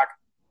team block,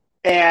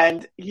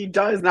 and he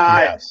does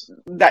not,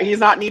 that he's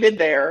not needed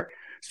there.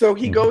 So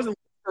he goes and looks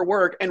for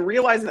work, and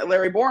realizing that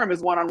Larry Borum is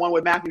one-on-one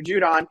with Matthew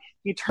Judon,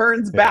 he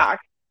turns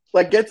back,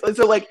 he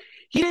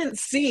didn't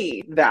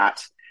see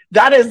that.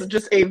 That is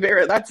just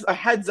that's a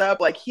heads up.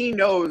 Like, he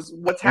knows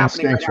what's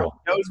happening right now.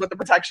 He knows what the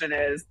protection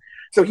is.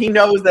 So he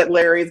knows that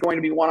Larry is going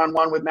to be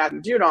one-on-one with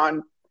Matthew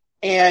Judon,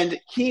 and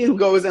he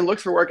goes and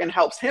looks for work and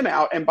helps him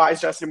out and buys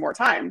Justin more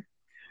time.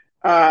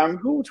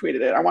 Who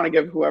tweeted it? I want to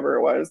give whoever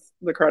it was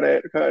the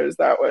credit, because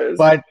that was.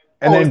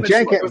 Then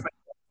Jenkins,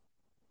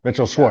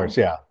 Mitchell Schwartz,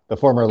 the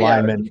former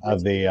lineman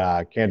of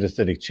the Kansas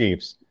City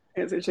Chiefs.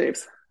 Kansas City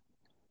Chiefs.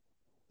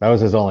 That was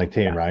his only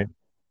team, right?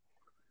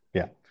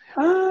 Yeah,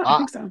 I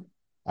think so.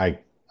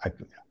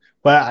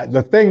 But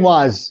the thing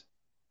was,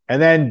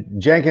 and then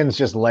Jenkins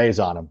just lays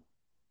on him.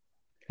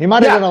 He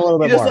might have done a little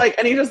bit more.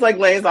 He just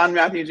lays on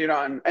Matthew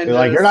Judon, and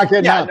you're not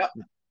getting up.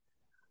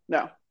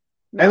 No.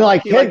 And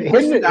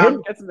pushes it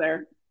down, gets him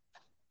there.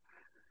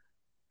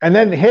 And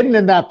then hidden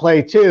in that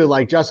play too,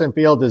 like, Justin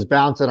Fields is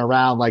bouncing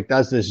around, like,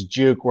 does this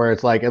juke where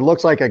it's like, it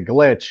looks like a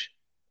glitch,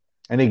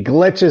 and he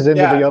glitches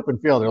into the open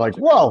field. They're like,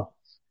 whoa,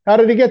 how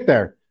did he get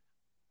there?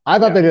 I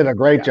thought they did a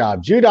great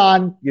job.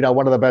 Judon,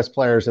 one of the best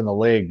players in the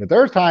league, but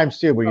there are times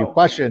too where you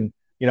question,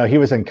 he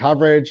was in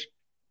coverage,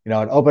 it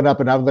opened up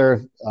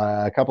another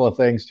a couple of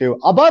things too.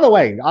 By the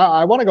way,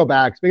 I want to go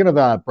back. Speaking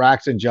of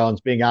Braxton Jones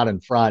being out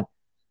in front,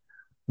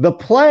 the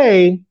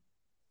play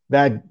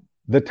the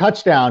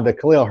touchdown to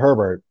Khalil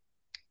Herbert,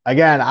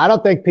 again, I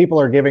don't think people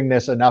are giving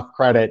this enough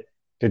credit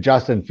to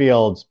Justin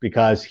Fields,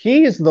 because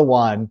he's the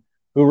one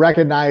who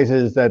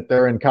recognizes that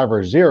they're in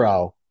cover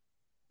zero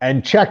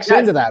and checks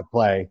into that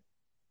play.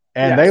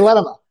 And they let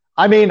him.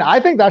 I mean, I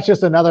think that's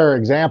just another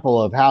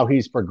example of how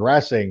he's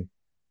progressing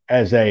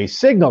as a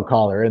signal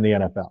caller in the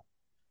NFL.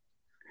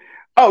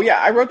 Oh, yeah.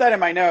 I wrote that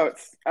in my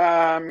notes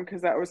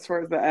because that was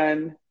towards the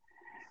end.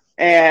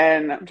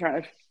 And I'm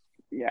trying to,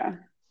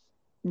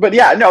 But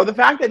the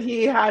fact that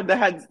he had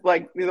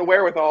the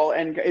wherewithal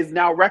and is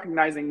now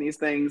recognizing these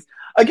things.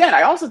 Again,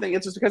 I also think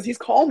it's just because he's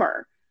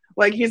calmer.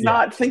 Like, he's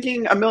not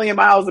thinking a million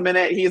miles a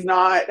minute. He's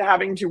not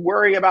having to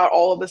worry about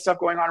all of this stuff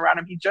going on around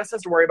him. He just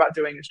has to worry about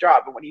doing his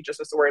job. And when he just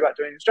has to worry about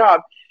doing his job,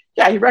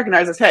 he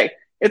recognizes, hey,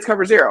 it's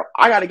cover zero.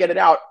 I got to get it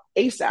out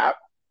ASAP.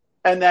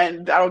 And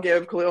then that'll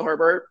give Khalil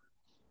Herbert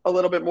a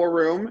little bit more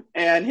room,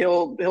 and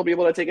he'll be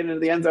able to take it into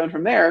the end zone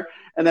from there.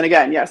 And then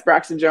again,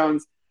 Braxton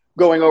Jones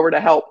going over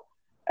to help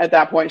at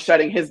that point,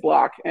 shedding his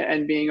block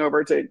and being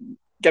over to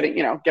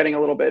getting a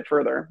little bit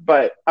further.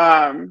 But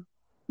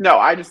no,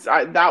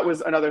 that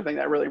was another thing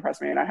that really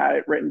impressed me, and I had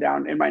it written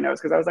down in my notes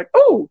because I was like,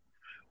 "Oh,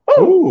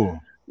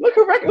 look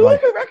who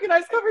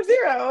recognized cover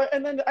zero."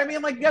 And then,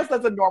 yes,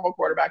 that's a normal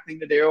quarterback thing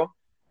to do.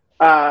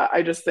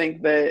 I just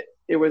think that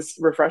it was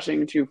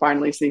refreshing to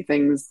finally see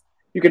things.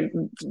 You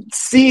could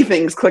see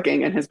things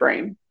clicking in his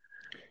brain.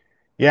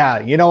 Yeah,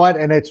 you know what?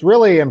 And it's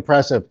really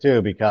impressive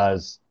too,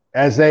 because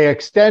as they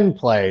extend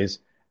plays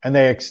and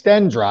they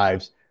extend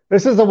drives,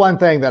 this is the one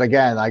thing that,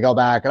 again, I go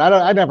back and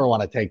I never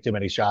want to take too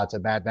many shots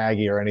at Matt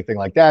Nagy or anything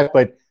like that.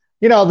 But,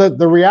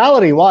 the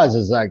reality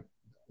is like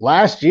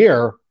last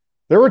year,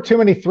 there were too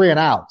many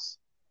 3-and-outs.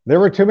 There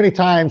were too many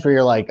times where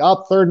you're like,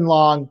 up 3rd and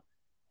long,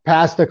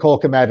 pass to Cole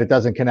Kmet, it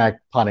doesn't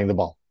connect, punting the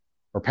ball,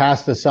 or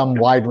pass to some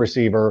wide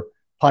receiver,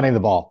 punting the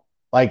ball.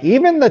 Like,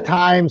 even the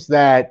times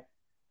that,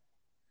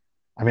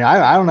 I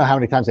don't know how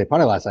many times they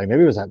punted last night.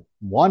 Maybe it was at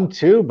 1,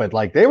 2, but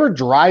like, they were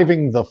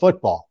driving the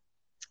football.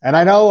 And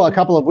I know a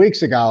couple of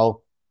weeks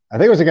ago, I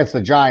think it was against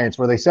the Giants,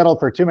 where they settled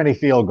for too many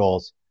field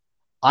goals.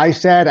 I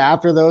said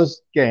after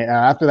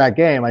that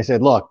game, I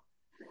said, look,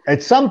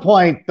 at some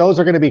point, those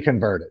are going to be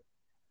converted.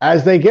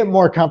 As they get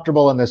more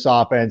comfortable in this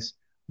offense,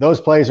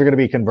 those plays are going to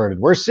be converted.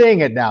 We're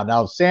seeing it now.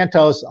 Now,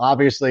 Santos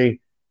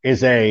obviously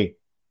is a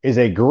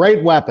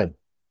great weapon.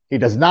 He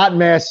does not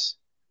miss.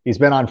 He's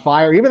been on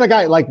fire. Even the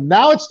guy, like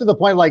now it's to the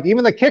point, like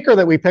even the kicker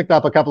that we picked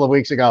up a couple of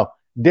weeks ago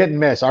didn't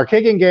miss. Our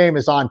kicking game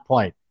is on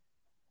point.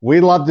 We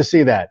love to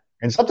see that.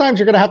 And sometimes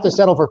you're going to have to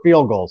settle for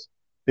field goals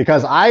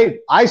because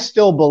I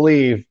still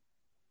believe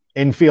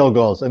in field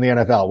goals in the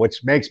NFL,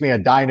 which makes me a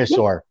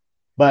dinosaur.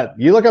 But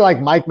you look at like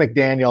Mike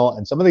McDaniel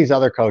and some of these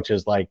other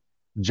coaches, like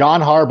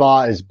John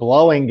Harbaugh is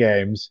blowing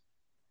games.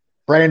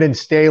 Brandon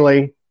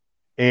Staley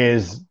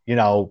is,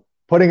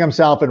 putting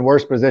himself in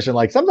worse position.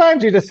 Like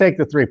sometimes you just take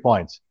the 3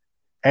 points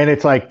and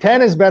it's like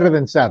 10 is better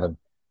than 7.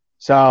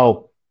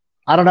 So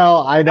I don't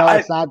know. I know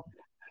it's not.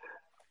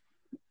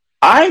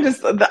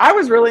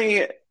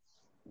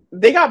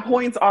 They got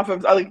points off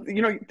of,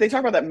 they talk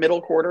about that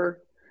middle quarter.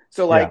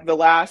 So the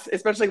last,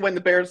 especially when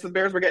the Bears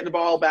were getting the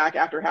ball back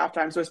after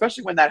halftime. So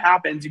especially when that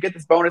happens, you get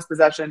this bonus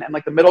possession and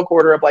like the middle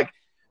quarter of like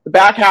the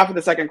back half of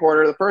the second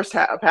quarter, the first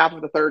half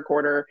of the third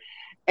quarter.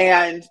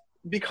 And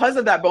because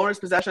of that bonus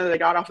possession that they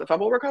got off the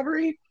fumble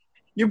recovery,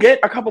 you get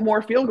a couple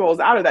more field goals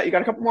out of that. You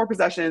got a couple more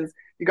possessions.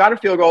 You got a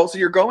field goal. So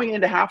you're going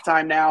into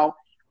halftime now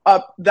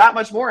up that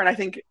much more. And I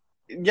think,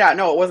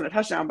 it wasn't a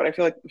touchdown, but I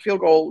feel like the field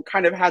goal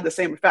kind of had the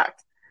same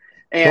effect.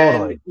 And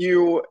totally.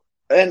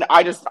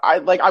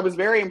 I was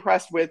very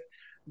impressed with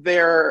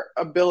their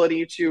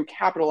ability to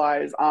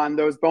capitalize on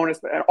those bonus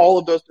and all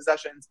of those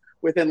possessions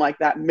within like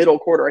that middle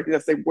quarter. I think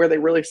that's where they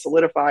really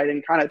solidified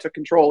and kind of took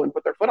control and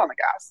put their foot on the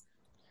gas.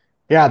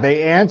 Yeah,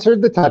 they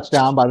answered the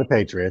touchdown by the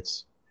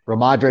Patriots.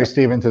 Ramondre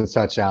Stevenson's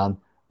touchdown.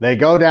 They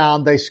go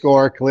down, they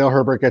score. Khalil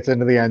Herbert gets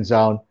into the end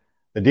zone.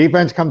 The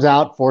defense comes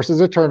out,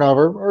 forces a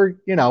turnover, or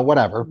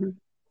whatever.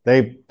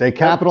 They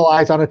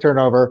capitalize on a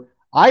turnover.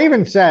 I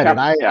even said, and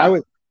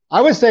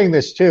I was saying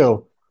this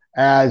too,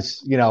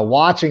 as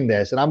watching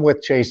this, and I'm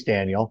with Chase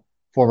Daniel,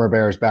 former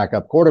Bears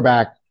backup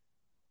quarterback.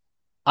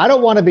 I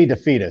don't want to be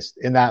defeatist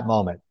in that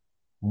moment,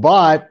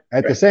 but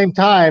at the same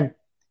time,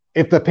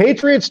 if the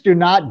Patriots do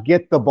not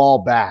get the ball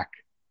back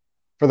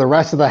for the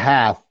rest of the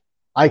half,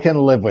 I can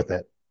live with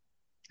it.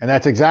 And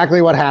that's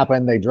exactly what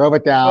happened. They drove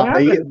it down.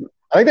 I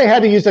think they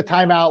had to use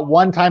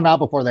one timeout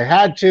before they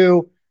had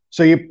to.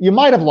 So you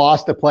might have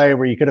lost a play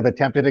where you could have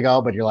attempted to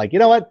go, but you're like, you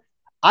know what?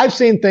 I've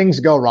seen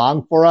things go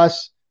wrong for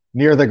us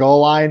near the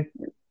goal line.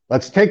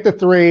 Let's take the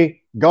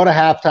 3, go to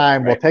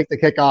halftime. We'll take the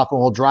kickoff and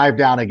we'll drive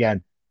down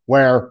again,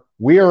 where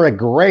we are a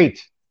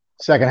great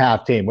second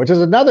half team, which is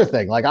another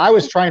thing. Like I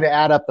was trying to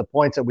add up the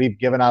points that we've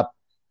given up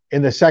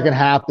in the second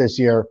half this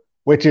year,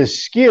 which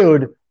is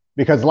skewed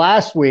because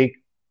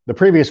the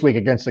previous week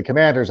against the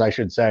Commanders, I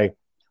should say,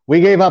 we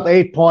gave up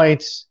 8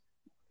 points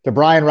to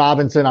Brian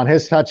Robinson on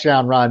his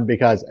touchdown run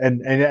because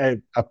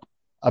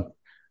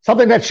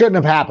something that shouldn't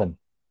have happened.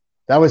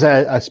 That was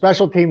a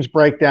special teams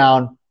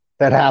breakdown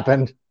that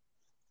happened.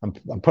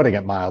 I'm putting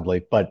it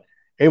mildly, but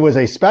it was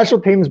a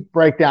special teams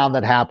breakdown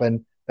that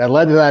happened that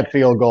led to that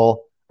field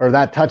goal or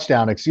that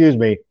touchdown, excuse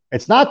me.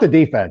 It's not the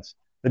defense.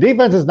 The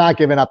defense is not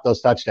giving up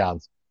those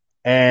touchdowns.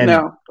 And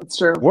no, that's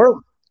true.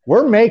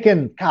 We're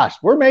making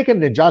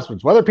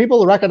adjustments, whether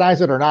people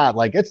recognize it or not.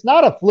 Like it's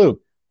not a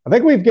fluke. I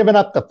think we've given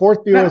up the fourth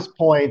fewest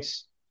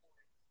points.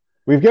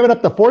 We've given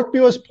up the fourth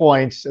fewest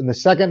points in the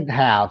second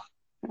half,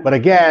 but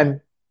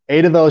again,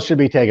 8 of those should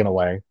be taken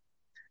away.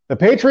 The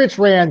Patriots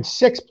ran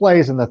 6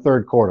 plays in the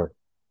third quarter.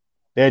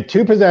 They had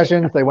 2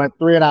 possessions. They went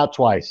 3 and out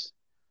twice.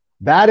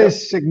 That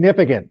is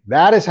significant.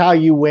 That is how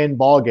you win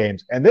ball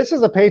games. And this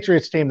is a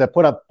Patriots team that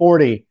put up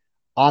 40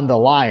 on the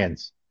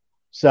Lions.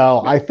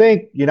 So I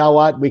think, you know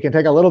what, we can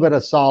take a little bit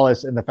of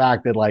solace in the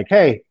fact that, like,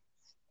 hey,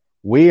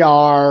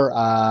 we're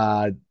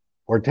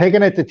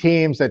taking it to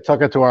teams that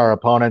took it to our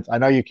opponents. I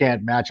know you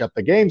can't match up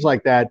the games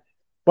like that,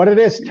 but it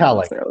is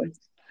telling.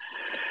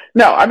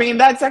 No, I mean,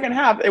 that second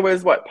half, it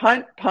was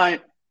punt,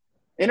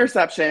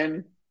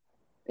 interception.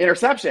 There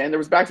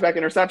was back-to-back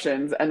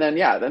interceptions, and then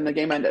the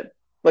game ended.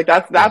 Like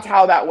that's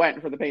how that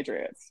went for the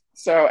Patriots.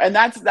 So, and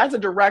that's a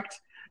direct,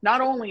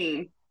 not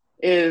only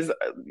is,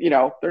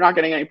 they're not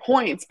getting any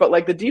points, but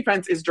like the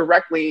defense is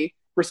directly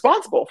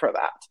responsible for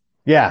that.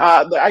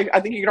 Yeah. I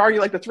think you could argue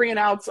like the 3 and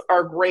outs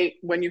are great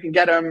when you can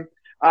get them.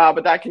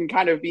 But that can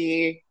kind of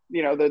be,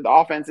 the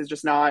offense is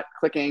just not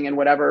clicking and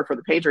whatever for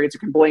the Patriots. You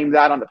can blame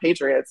that on the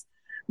Patriots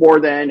more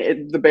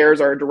than the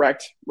Bears are a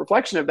direct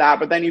reflection of that.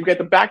 But then you get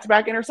the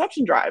back-to-back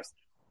interception drives.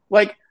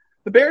 Like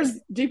the Bears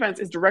defense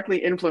is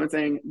directly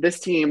influencing this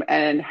team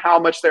and how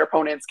much their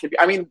opponents can be.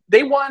 I mean,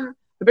 the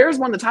Bears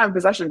won the time of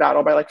possession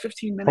battle by like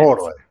 15 minutes.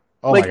 Totally.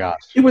 Oh my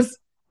gosh.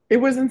 It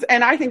was,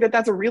 and I think that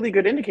that's a really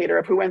good indicator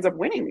of who ends up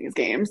winning these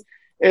games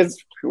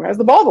is who has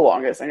the ball the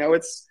longest. I know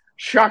it's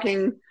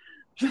shocking.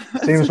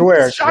 Seems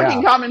weird.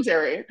 Shocking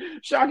commentary,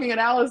 shocking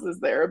analysis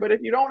there. But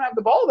if you don't have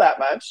the ball that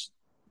much,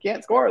 you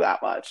can't score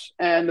that much.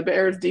 And the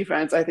Bears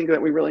defense, I think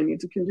that we really need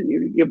to continue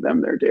to give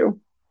them their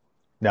due.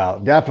 No,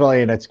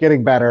 definitely. And it's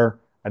getting better.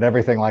 and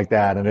everything like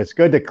that. And it's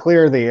good to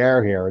clear the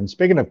air here. And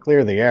speaking of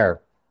clear the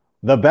air,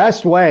 the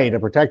best way to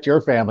protect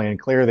your family and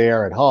clear the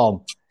air at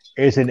home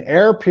is an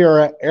air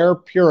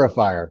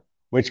purifier,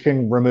 which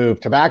can remove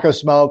tobacco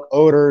smoke,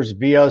 odors,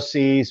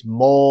 VOCs,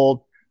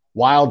 mold,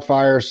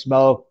 wildfire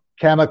smoke,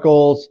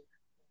 chemicals,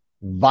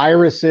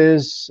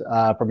 viruses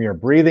from your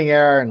breathing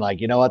air. And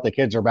like, you know what? The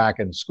kids are back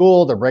in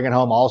school. They're bringing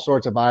home all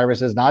sorts of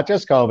viruses, not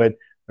just COVID.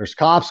 There's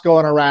coughs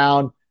going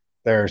around.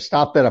 There's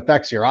stuff that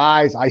affects your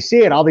eyes. I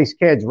see it. All these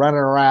kids running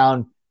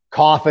around,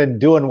 coughing,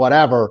 doing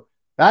whatever.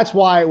 That's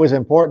why it was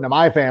important to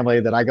my family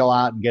that I go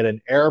out and get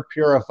an air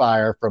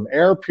purifier from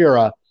Air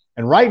Pura.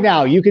 And right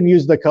now you can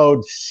use the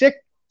code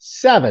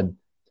 67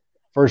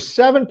 for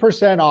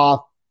 7%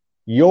 off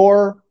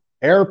your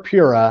Air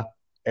Pura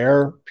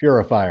air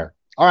purifier.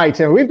 All right,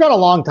 Tim, we've gone a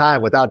long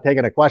time without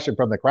taking a question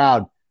from the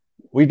crowd.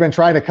 We've been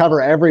trying to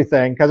cover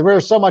everything because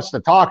there's so much to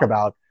talk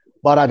about.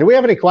 But do we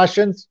have any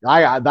questions?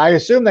 I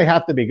assume they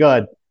have to be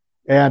good.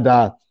 And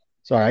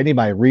sorry, I need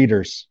my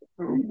readers.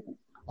 I'm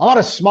on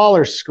a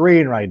smaller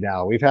screen right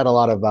now. We've had a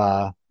lot of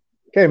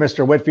okay,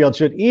 Mr. Whitfield,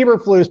 should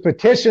Eberflus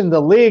petition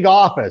the league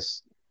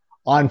office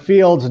on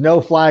Fields' no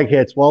flag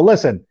hits? Well,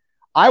 listen,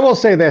 I will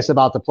say this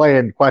about the play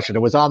in question.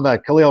 It was on the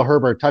Khalil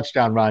Herbert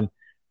touchdown run.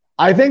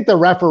 I think the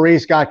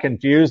referees got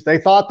confused. They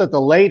thought that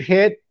the late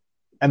hit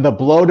and the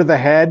blow to the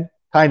head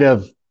kind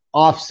of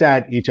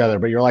offset each other.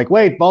 But you're like,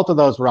 wait, both of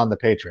those were on the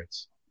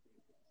Patriots.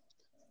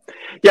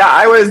 Yeah,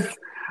 I was,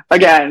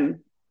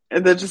 again,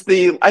 I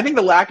think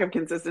the lack of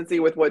consistency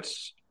with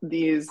which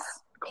these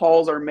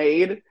calls are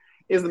made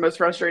is the most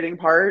frustrating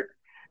part.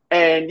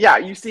 And yeah,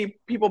 you see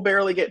people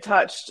barely get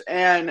touched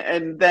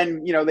and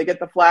then, they get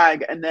the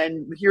flag and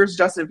then here's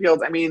Justin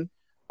Fields. I mean,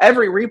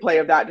 every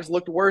replay of that just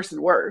looked worse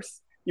and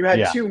worse. You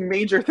had two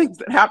major things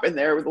that happened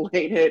there. It was a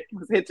late hit. It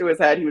was hit to his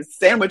head. He was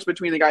sandwiched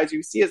between the guys.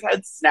 You see his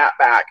head snap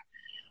back.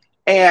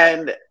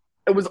 And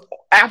it was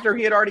after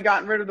he had already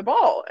gotten rid of the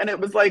ball. And it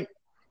was like,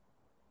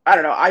 I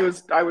don't know. I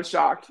was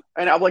shocked.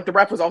 And I'm like, the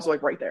ref was also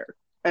like right there.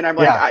 And I'm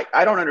like,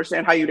 I don't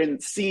understand how you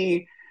didn't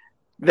see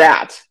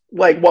that,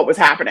 like what was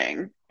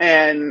happening.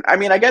 And I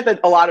mean, I get that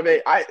a lot of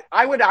it,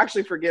 I would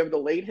actually forgive the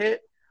late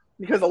hit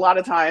because a lot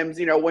of times,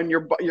 when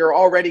you're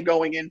already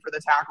going in for the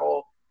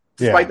tackle,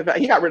 despite the fact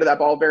he got rid of that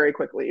ball very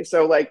quickly.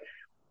 So like,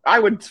 I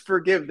would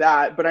forgive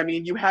that. But I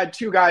mean, you had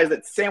two guys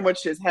that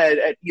sandwiched his head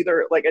at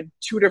either like at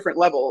two different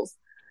levels.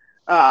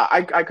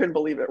 I couldn't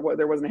believe it.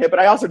 There wasn't a hit, but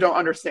I also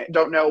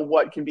don't know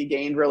what can be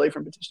gained really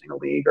from petitioning a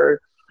league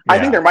I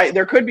think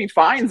there could be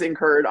fines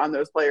incurred on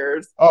those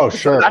players. Oh,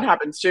 sure. That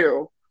happens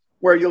too,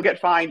 where you'll get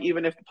fined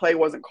even if the play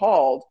wasn't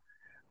called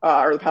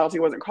or the penalty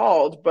wasn't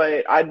called,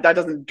 but that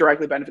doesn't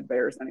directly benefit the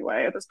Bears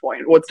anyway at this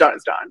point. What's done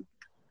is done.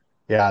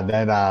 Yeah.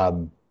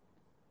 Then,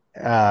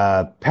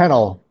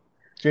 Pennell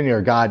Jr.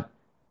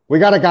 we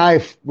got a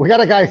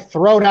guy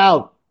thrown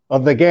out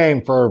of the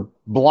game for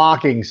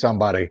blocking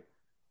somebody.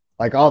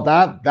 Like, oh,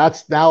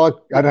 that's now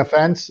an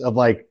offense of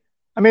like,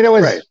 I mean,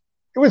 I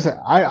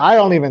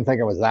don't even think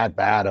it was that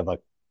bad of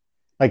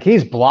like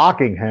he's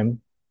blocking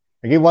him.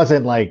 Like he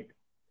wasn't like,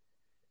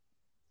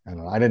 I don't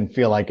know. I didn't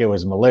feel like it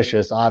was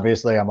malicious.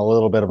 Obviously I'm a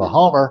little bit of a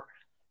homer,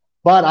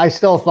 but I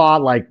still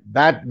thought like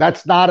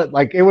that's not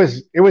like, it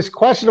was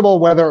questionable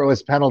whether it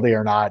was penalty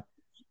or not.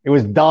 It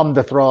was dumb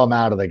to throw him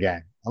out of the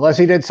game unless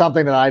he did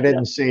something that I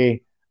didn't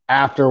see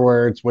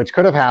afterwards, which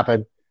could have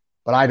happened.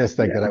 But I just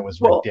think that it was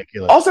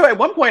ridiculous. Also, at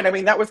one point, I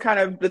mean, that was kind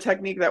of the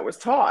technique that was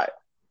taught,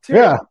 too.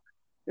 Yeah.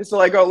 Is to,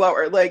 like, go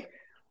lower. Like,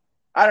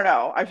 I don't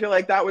know. I feel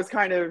like that was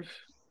kind of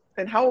 –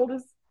 and how old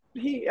is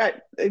he? I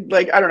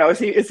don't know. Is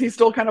he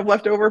still kind of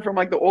left over from,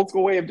 like, the old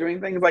school way of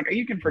doing things? Like,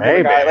 you can forgive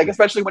a guy. Like,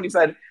 especially when he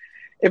said,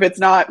 if it's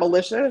not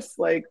malicious,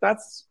 like,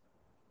 that's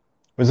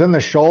 – was in the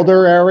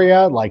shoulder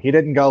area. Like, he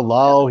didn't go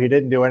low. He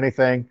didn't do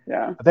anything.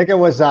 Yeah. I think it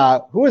was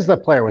who was the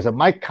player? Was it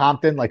Mike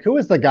Compton? Like, who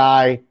was the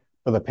guy –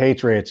 for the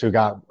Patriots for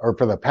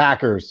the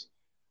Packers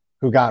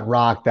who got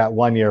rocked that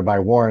one year by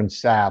Warren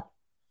Sapp?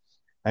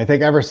 I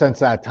think ever since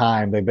that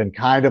time, they've been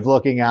kind of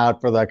looking out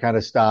for that kind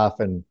of stuff.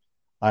 And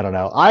I don't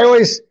know.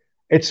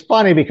 It's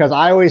funny because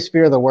I always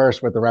fear the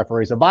worst with the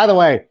referees. And by the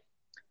way,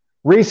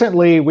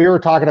 recently we were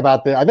talking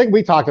about I think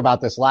we talked about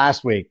this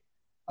last week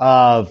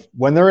of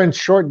when they're in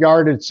short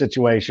yardage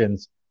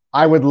situations,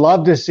 I would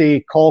love to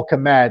see Cole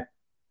Kmet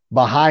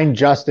behind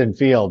Justin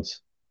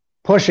Fields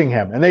pushing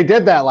him. And they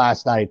did that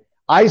last night.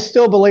 I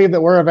still believe that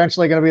we're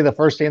eventually going to be the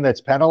first team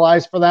that's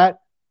penalized for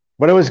that.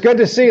 But it was good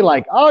to see,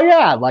 like, oh,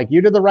 yeah, like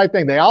you did the right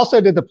thing. They also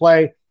did the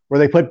play where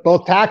they put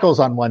both tackles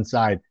on one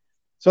side.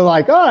 So,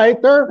 like, all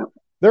right,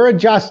 they're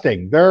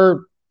adjusting.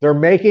 They're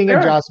making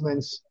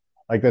adjustments.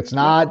 Like, that's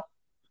not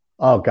 –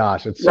 oh,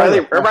 gosh. It's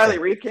Riley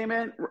Reef came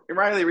in.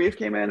 Riley Reef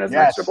came in as an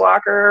extra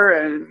blocker.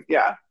 And,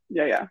 yeah.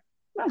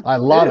 I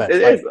love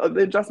it.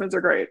 The adjustments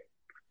are great.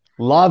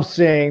 Love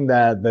seeing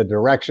the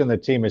direction the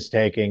team is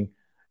taking.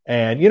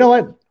 And you know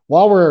what?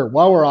 While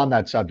we're on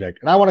that subject,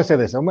 and I want to say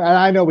this, and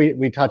I know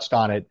we touched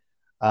on it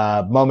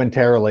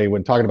momentarily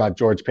when talking about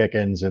George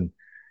Pickens and,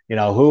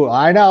 who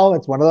I know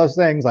it's one of those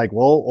things like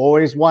we'll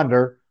always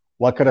wonder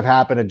what could have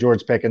happened had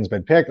George Pickens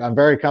been picked. I'm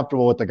very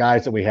comfortable with the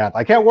guys that we have.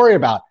 I can't worry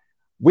about.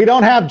 We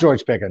don't have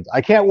George Pickens.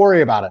 I can't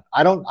worry about it.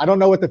 I don't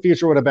know what the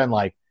future would have been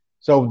like.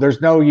 So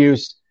there's no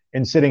use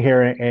in sitting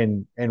here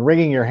and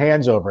wringing your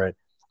hands over it.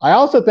 I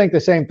also think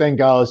the same thing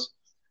goes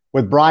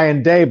with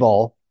Brian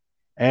Daboll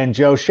and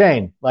Joe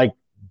Shane. Like,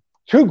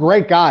 two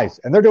great guys,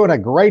 and they're doing a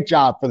great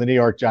job for the New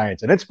York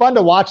Giants. And it's fun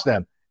to watch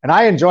them. And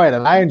I enjoy it.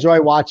 And I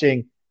enjoy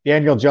watching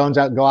Daniel Jones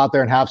go out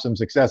there and have some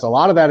success. A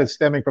lot of that is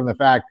stemming from the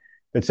fact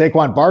that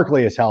Saquon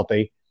Barkley is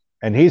healthy,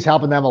 and he's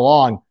helping them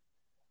along.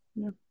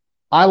 Yeah.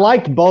 I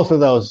liked both of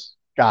those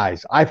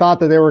guys. I thought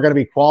that they were going to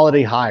be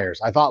quality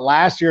hires. I thought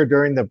last year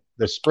during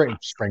the spring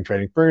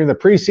training, during the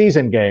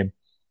preseason game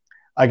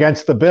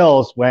against the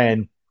Bills,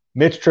 when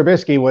Mitch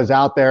Trubisky was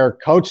out there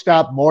coached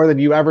up more than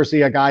you ever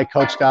see a guy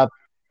coached up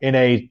in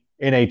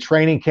a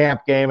training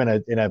camp game,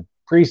 in a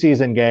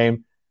preseason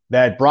game,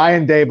 that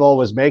Brian Daboll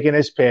was making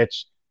his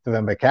pitch to the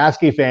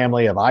McCaskey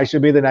family of, I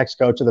should be the next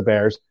coach of the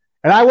Bears.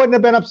 And I wouldn't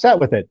have been upset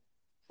with it.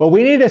 But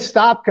we need to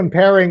stop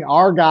comparing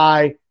our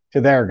guy to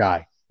their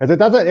guy.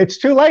 Because it's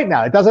too late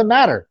now. It doesn't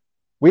matter.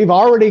 We've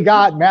already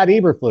got Matt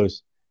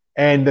Eberflus.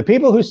 And the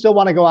people who still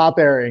want to go out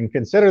there and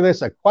consider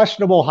this a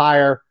questionable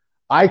hire,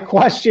 I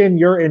question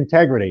your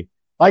integrity.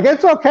 Like,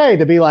 it's okay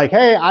to be like,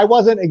 hey, I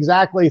wasn't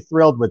exactly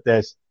thrilled with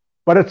this,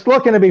 but it's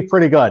looking to be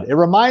pretty good. It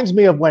reminds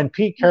me of when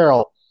Pete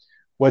Carroll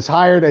was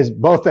hired as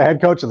both the head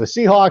coach of the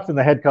Seahawks and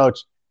the head coach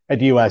at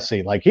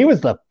USC. Like, he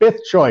was the fifth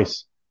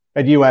choice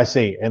at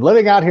USC. And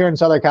living out here in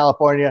Southern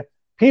California,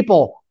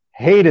 people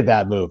hated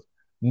that move.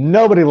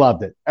 Nobody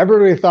loved it.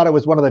 Everybody thought it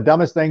was one of the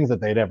dumbest things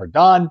that they'd ever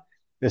done.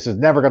 This is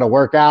never going to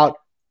work out.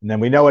 And then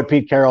we know what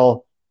Pete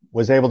Carroll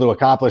was able to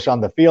accomplish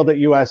on the field at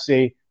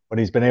USC, what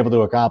he's been able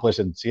to accomplish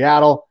in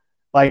Seattle.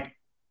 Like,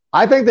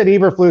 I think that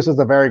Eberflus is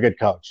a very good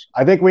coach.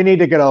 I think we need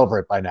to get over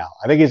it by now.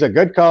 I think he's a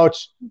good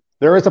coach.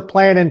 There is a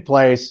plan in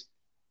place.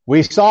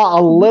 We saw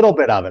a little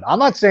bit of it. I'm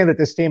not saying that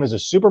this team is a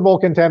Super Bowl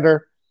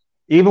contender,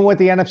 even with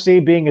the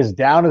NFC being as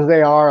down as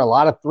they are, a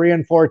lot of 3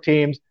 and 4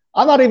 teams.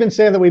 I'm not even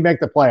saying that we make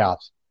the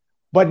playoffs.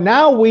 But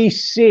now we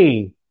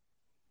see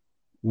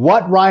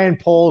what Ryan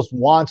Poles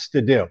wants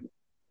to do.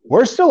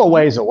 We're still a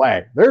ways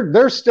away.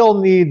 There still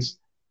needs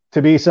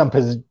to be some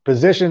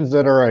positions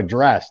that are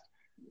addressed.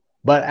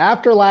 But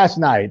after last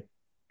night,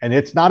 and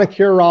it's not a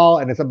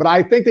cure-all, but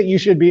I think that you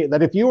should be,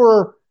 that if you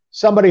were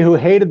somebody who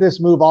hated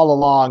this move all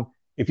along,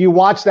 if you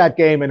watch that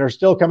game and are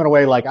still coming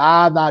away like,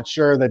 I'm not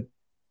sure, then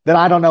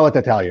I don't know what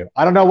to tell you.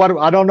 I don't know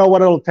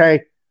what it'll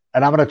take,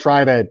 and I'm going to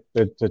try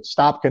to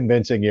stop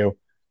convincing you,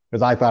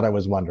 because I thought it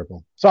was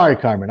wonderful. Sorry,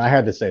 Carmen, I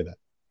had to say that.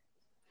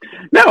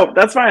 No,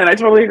 that's fine. I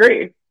totally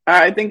agree.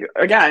 I think,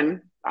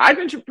 again, I've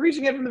been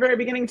preaching it from the very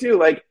beginning too.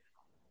 Like,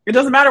 it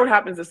doesn't matter what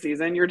happens this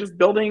season. You're just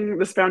building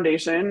this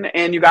foundation,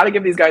 and you got to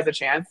give these guys a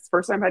chance.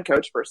 First-time head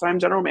coach, first-time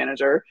general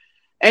manager.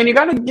 And you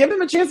got to give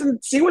them a chance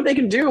and see what they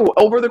can do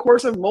over the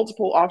course of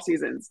multiple off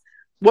seasons.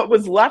 What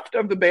was left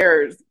of the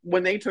Bears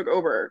when they took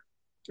over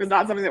was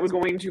not something that was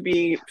going to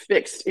be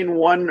fixed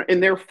in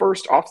their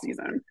first off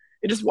season.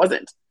 It just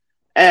wasn't.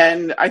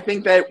 And I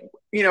think that,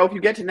 if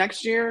you get to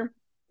next year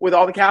with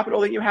all the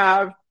capital that you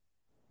have,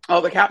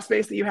 all the cap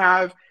space that you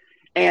have,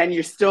 and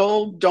you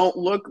still don't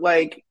look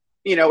like,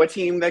 a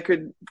team that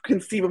could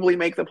conceivably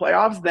make the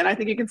playoffs, then I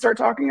think you can start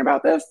talking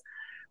about this.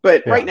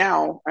 But right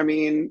now,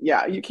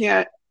 you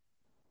can't.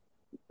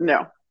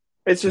 No,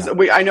 it's just,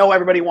 I know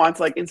everybody wants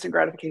like instant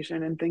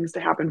gratification and things to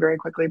happen very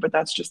quickly, but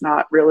that's just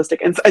not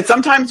realistic. And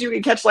sometimes you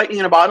can catch lightning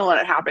in a bottle and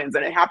it happens,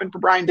 and it happened for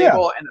Brian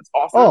Daboll, and it's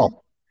awesome.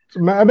 Oh, it's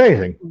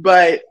amazing.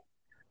 But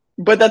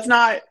that's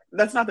not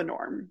the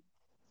norm.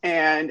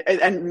 And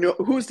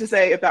who's to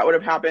say if that would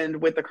have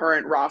happened with the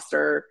current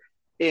roster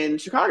in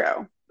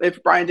Chicago?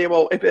 If Brian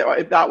Daboll,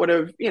 if that would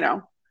have,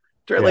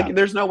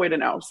 there's no way to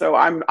know. So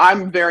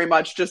I'm very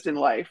much just in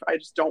life. I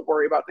just don't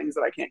worry about things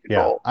that I can't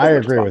control. Yeah, I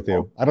agree with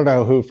you. I don't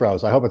know who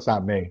froze. I hope it's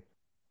not me.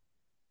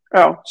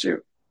 Oh,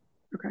 shoot.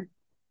 Okay.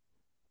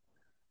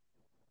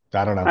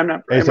 I don't know. I'm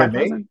not. Is it me?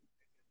 Frozen?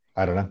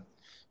 I don't know.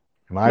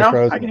 Am I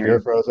frozen?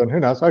 You're frozen. Who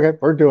knows? Okay,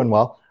 we're doing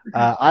well.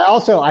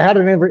 I had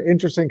an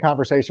interesting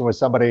conversation with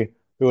somebody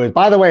who is,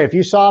 by the way, if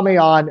you saw me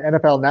on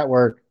NFL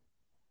Network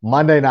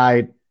Monday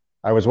night,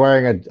 I was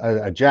wearing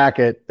a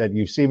jacket that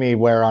you see me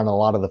wear on a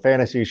lot of the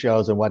fantasy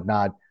shows and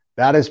whatnot.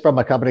 That is from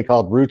a company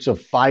called Roots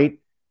of Fight.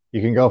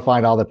 You can go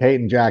find all the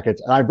Peyton jackets.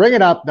 And I bring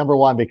it up, number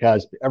one,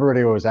 because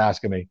everybody was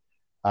asking me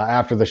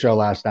after the show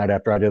last night,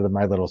 after I did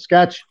my little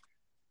sketch.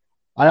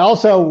 I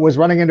also was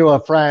running into a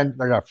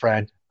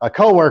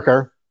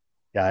coworker.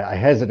 Yeah, I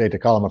hesitate to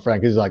call him a friend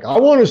because he's like, I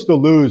want us to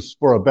lose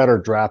for a better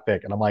draft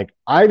pick. And I'm like,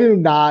 I do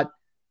not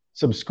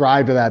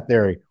subscribe to that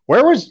theory.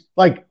 Where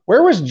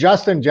was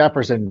Justin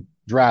Jefferson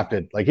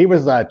drafted? Like, he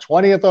was the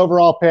 20th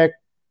overall pick.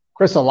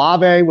 Chris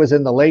Olave was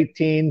in the late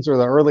teens or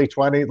the early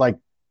 20s. Like,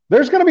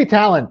 there's going to be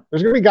talent.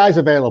 There's going to be guys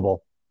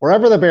available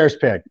wherever the Bears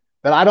pick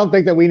that I don't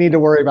think that we need to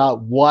worry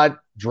about what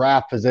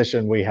draft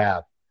position we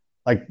have.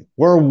 Like,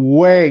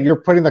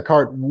 you're putting the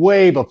cart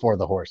way before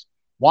the horse.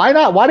 Why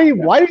not? Why do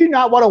you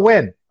not want to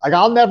win? Like,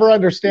 I'll never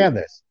understand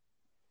this.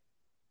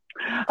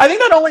 I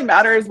think that only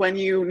matters when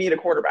you need a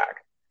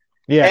quarterback.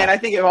 Yeah. And I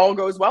think if all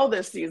goes well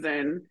this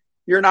season,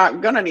 you're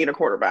not going to need a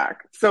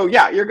quarterback. So,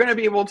 yeah, you're going to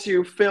be able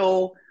to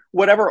fill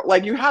whatever,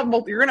 like you're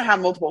going to have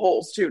multiple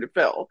holes too to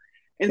fill.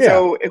 And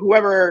so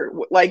whoever,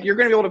 like you're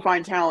going to be able to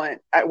find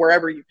talent at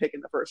wherever you pick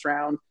in the first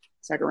round,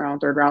 second round,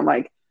 third round,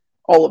 like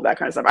all of that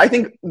kind of stuff. I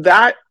think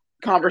that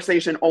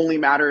conversation only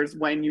matters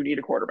when you need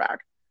a quarterback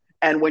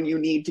and when you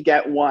need to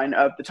get one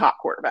of the top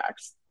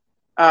quarterbacks.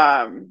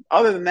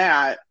 Other than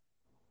that,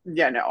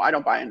 yeah, no, I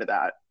don't buy into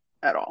that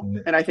at all.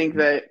 And I think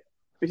that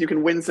if you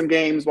can win some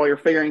games while you're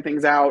figuring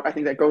things out, I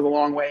think that goes a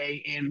long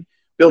way in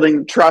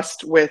building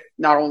trust with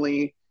not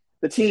only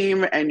the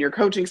team and your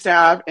coaching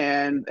staff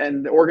and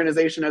the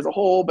organization as a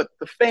whole, but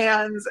the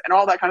fans and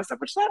all that kind of stuff,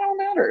 which that all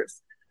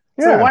matters.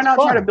 Yeah, so why not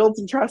fun. try to build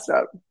some trust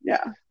up?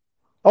 Yeah.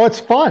 Oh, it's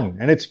fun.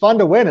 And it's fun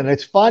to win. And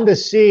it's fun to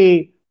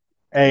see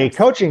a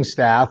coaching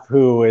staff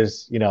who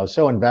is,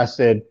 so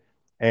invested.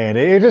 And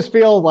it just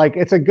feels like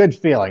it's a good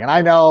feeling. And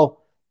I know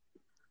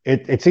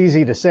it's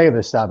easy to say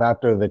this stuff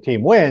after the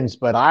team wins,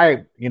 but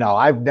I've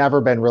never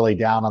been really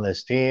down on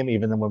this team,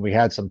 even when we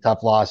had some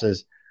tough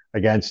losses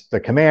against the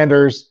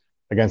Commanders,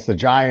 against the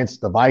Giants,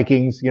 the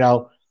Vikings,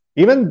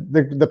 even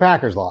the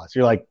Packers lost.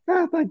 You're like,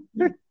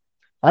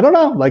 I don't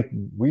know. Like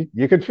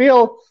you could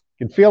feel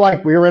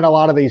like we were in a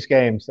lot of these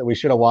games that we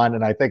should have won.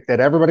 And I think that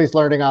everybody's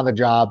learning on the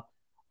job.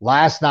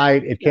 Last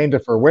night, it came to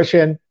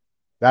fruition.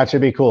 That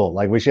should be cool.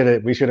 Like we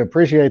should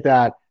appreciate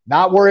that.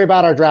 Not worry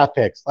about our draft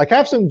picks. Like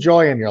have some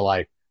joy in your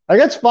life. Like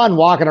it's fun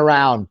walking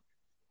around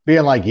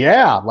being like,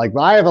 yeah, like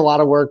I have a lot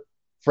of work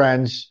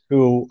friends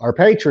who are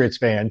Patriots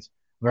fans.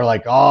 And they're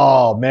like,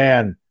 oh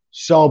man,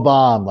 so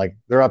bummed. Like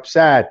they're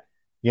upset.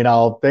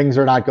 Things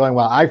are not going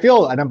well. I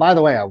feel, and then by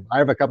the way, I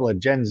have a couple of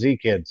Gen Z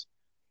kids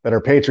that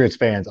are Patriots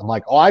fans. I'm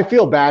like, oh, I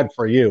feel bad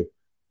for you.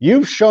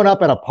 You've shown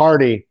up at a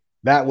party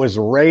that was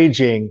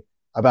raging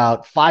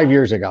about 5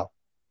 years ago.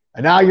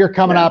 And now you're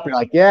coming up and you're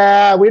like,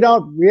 yeah, we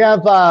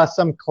have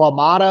some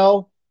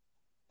Clamato,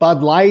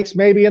 Bud Lights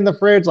maybe in the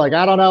fridge. Like,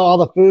 I don't know, all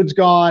the food's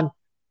gone,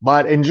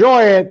 but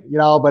enjoy it,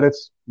 but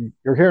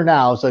you're here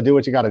now. So do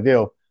what you got to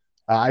do.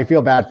 I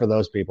feel bad for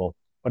those people.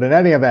 But in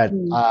any event,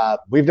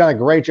 we've done a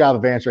great job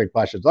of answering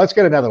questions. Let's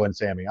get another one,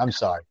 Sammy. I'm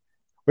sorry.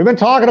 We've been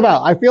talking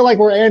about, I feel like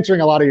we're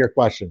answering a lot of your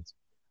questions.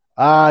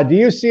 Do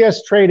you see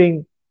us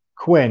trading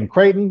Quinn,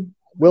 Creighton,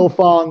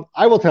 Wilfong?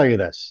 I will tell you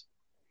this.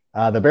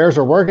 The Bears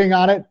are working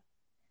on it.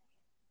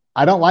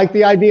 I don't like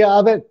the idea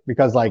of it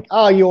because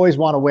you always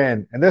want to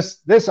win. And this,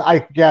 I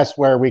guess,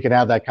 where we can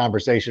have that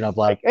conversation of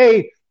like,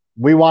 hey,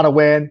 we want to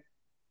win.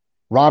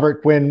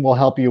 Robert Quinn will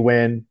help you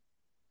win.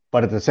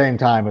 But at the same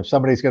time, if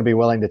somebody's going to be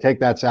willing to take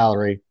that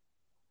salary,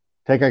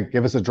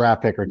 give us a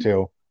draft pick or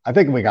two, I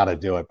think we got to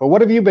do it. But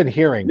what have you been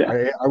hearing?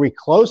 Yeah. Are we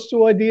close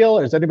to a deal?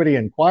 Is anybody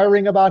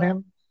inquiring about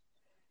him?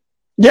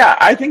 Yeah,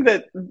 I think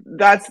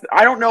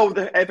I don't know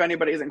if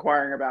anybody's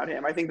inquiring about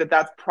him. I think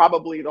that's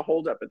probably the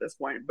holdup at this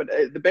point. But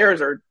the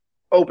Bears are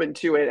open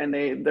to it,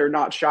 and they're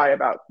not shy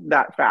about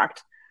that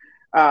fact,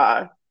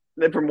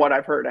 from what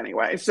I've heard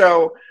anyway.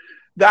 So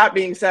that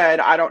being said,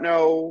 I don't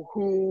know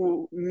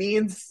who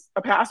needs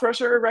a pass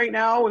rusher right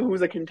now and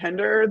who's a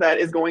contender that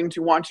is going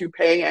to want to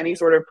pay any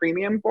sort of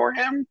premium for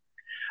him.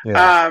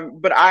 Yeah.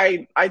 But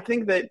I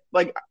think that,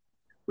 like,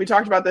 we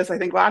talked about this, I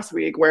think, last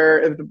week, where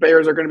if the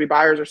Bears are going to be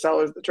buyers or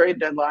sellers at the trade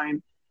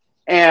deadline.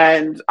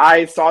 And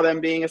I saw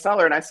them being a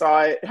seller, and I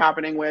saw it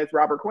happening with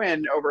Robert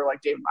Quinn over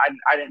David.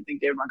 I didn't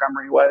think David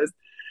Montgomery was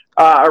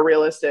a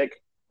realistic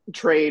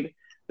trade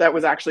that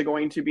was actually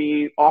going to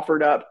be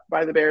offered up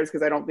by the Bears,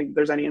 because I don't think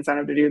there's any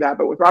incentive to do that.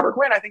 But with Robert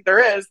Quinn, I think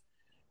there is.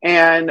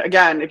 And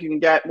again, if you can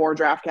get more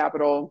draft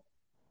capital,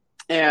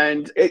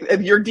 and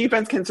if your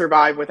defense can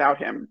survive without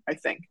him, I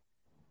think.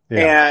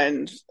 Yeah.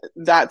 And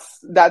that's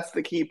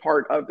the key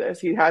part of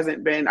this. He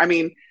hasn't been,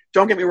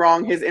 don't get me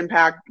wrong, his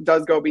impact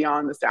does go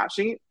beyond the stat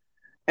sheet.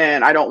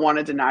 And I don't want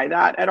to deny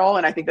that at all.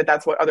 And I think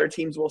that's what other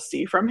teams will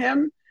see from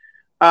him.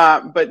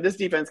 But this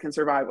defense can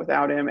survive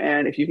without him.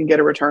 And if you can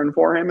get a return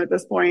for him at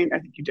this point, I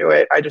think you do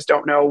it. I just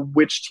don't know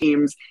which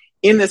teams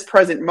in this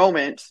present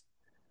moment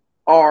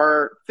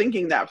are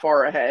thinking that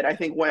far ahead. I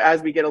think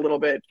as we get a little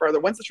bit further,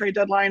 when's the trade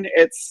deadline?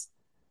 It's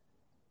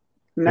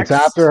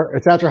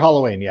after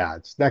Halloween. Yeah,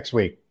 it's next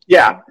week.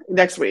 Yeah,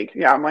 next week.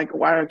 Yeah, I'm like,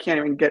 why I can't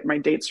even get my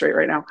date straight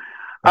right now.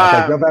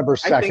 November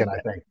 2nd, I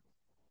think.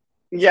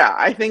 Yeah,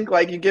 I think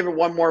you give it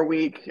one more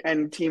week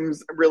and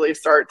teams really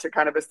start to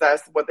kind of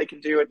assess what they can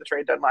do at the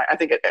trade deadline. I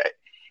think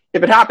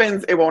if it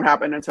happens, it won't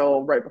happen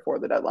until right before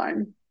the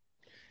deadline.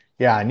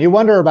 Yeah, and you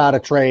wonder about a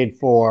trade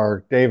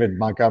for David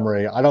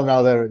Montgomery. I don't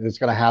know that it's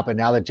going to happen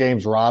now that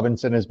James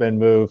Robinson has been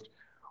moved.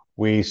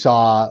 We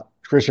saw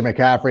Christian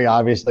McCaffrey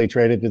obviously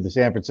traded to the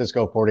San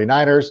Francisco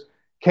 49ers.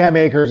 Cam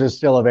Akers is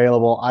still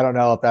available. I don't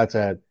know if that's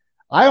it.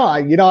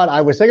 You know what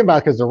I was thinking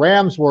about, because the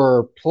Rams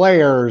were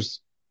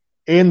players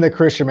in the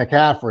Christian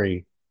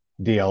McCaffrey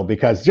deal,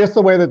 because just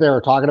the way that they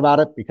were talking about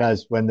it,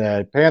 because when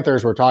the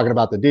Panthers were talking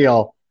about the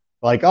deal,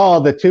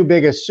 the two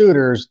biggest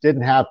suitors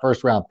didn't have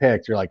first round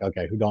picks. You're like,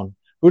 okay,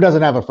 who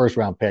doesn't have a first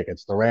round pick?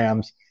 It's the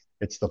Rams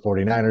It's the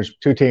 49ers,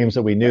 two teams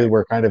that we knew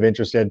were kind of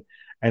interested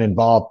and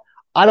involved.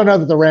 I don't know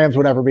that the Rams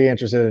would ever be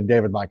interested in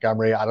David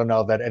Montgomery. I don't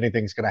know that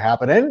anything's going to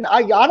happen. And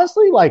I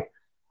honestly,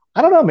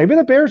 I don't know, maybe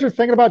the Bears are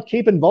thinking about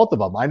keeping both of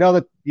them. I know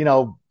that,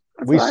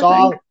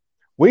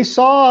 we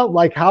saw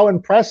like how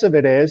impressive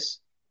it is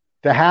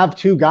to have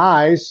two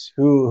guys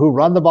who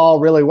run the ball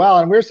really well.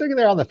 And we were sitting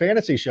there on the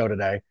fantasy show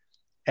today,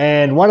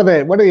 and one of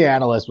the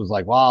analysts was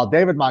like, "Wow,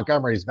 David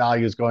Montgomery's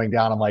value is going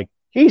down." I'm like,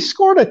 he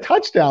scored a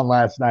touchdown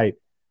last night.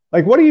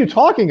 Like, what are you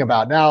talking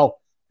about? Now,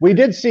 we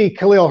did see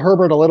Khalil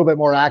Herbert a little bit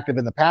more active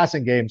in the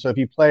passing game. So if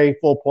you play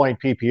full point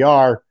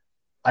PPR,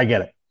 I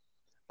get it.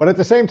 But at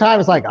the same time,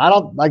 it's like, I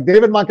don't like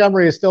David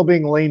Montgomery is still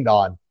being leaned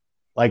on.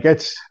 Like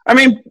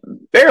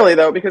Barely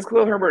though, because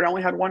Khalil Herbert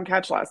only had one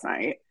catch last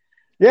night.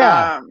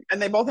 Yeah.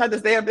 And they both had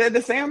they had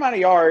the same amount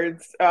of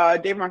yards.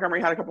 David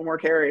Montgomery had a couple more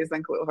carries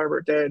than Khalil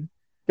Herbert did.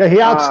 Yeah, he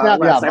outsnapped.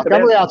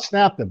 Montgomery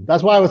outsnapped him.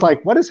 That's why I was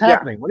like, what is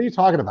happening? What are you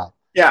talking about?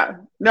 Yeah,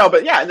 no,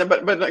 but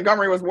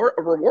Montgomery was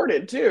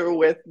rewarded too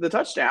with the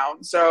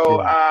touchdown.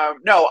 So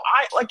no,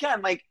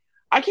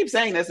 I keep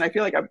saying this, and I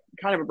feel like I'm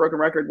kind of a broken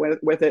record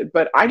with it,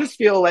 but I just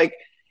feel like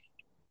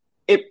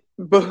it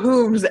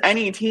behooves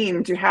any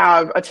team to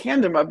have a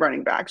tandem of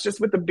running backs,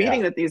 just with the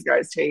beating that these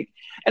guys take,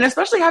 and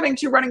especially having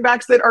two running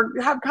backs that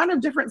have kind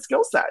of different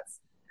skill sets.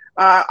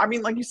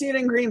 Like you see it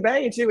in Green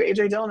Bay too.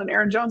 AJ Dillon and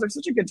Aaron Jones are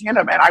such a good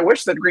tandem, and I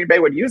wish that Green Bay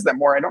would use them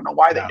more. I don't know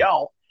why they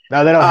don't.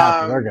 No, they don't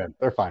have to. They're good.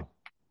 They're fine.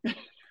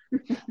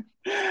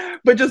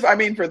 But just,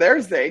 for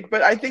their sake.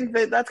 But I think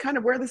that's kind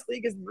of where this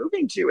league is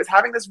moving to, is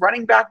having this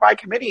running back by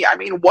committee.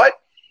 What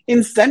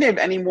incentive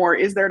anymore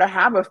is there to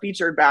have a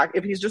featured back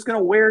if he's just going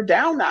to wear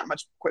down that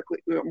much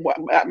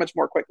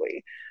more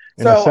quickly?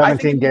 In a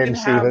 17-game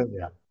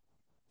season,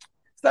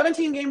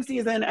 17-game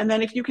season, and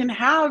then if you can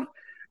have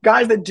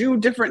guys that do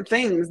different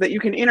things that you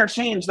can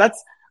interchange,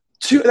 that's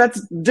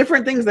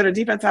different things that a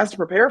defense has to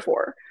prepare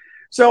for.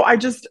 So I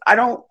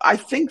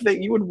think that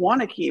you would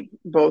want to keep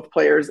both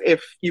players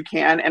if you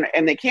can,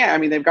 and they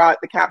can. They've got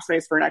the cap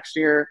space for next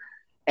year,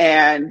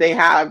 and they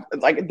have,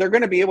 they're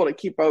going to be able to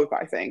keep both,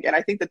 I think. And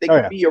I think that they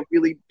can be a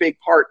really big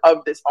part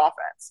of this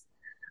offense.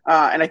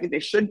 And I think they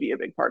should be a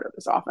big part of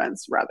this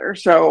offense, rather.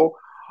 So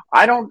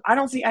I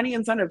don't see any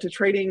incentive to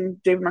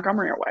trading David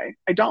Montgomery away.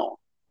 I don't.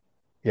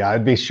 Yeah,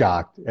 I'd be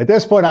shocked. At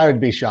this point, I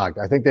would be shocked.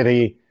 I think that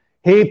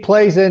he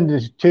plays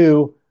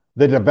into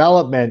the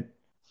development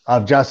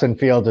of Justin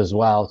Fields as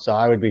well. So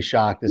I would be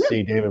shocked to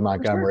see David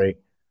Montgomery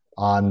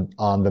on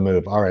the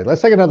move. All right,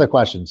 let's take another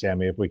question,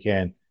 Sammy, if we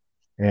can.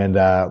 And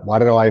why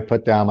do I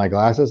put down my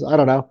glasses? I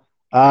don't know.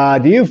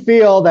 Do you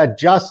feel that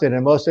Justin,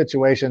 in most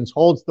situations,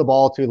 holds the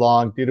ball too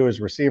long due to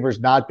his receivers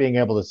not being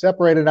able to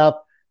separate enough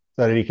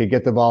so that he could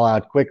get the ball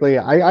out quickly?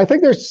 I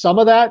think there's some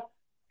of that.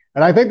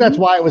 And I think that's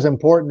why it was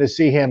important to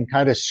see him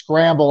kind of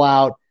scramble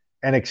out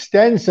and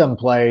extend some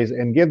plays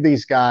and give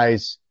these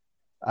guys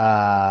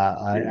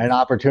an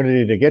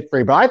opportunity to get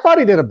free. But I thought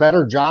he did a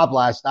better job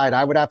last night.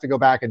 I would have to go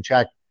back and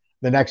check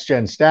the next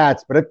gen stats,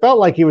 but it felt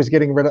like he was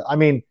getting rid of,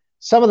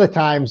 some of the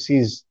times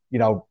he's,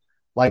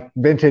 like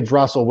vintage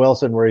Russell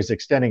Wilson where he's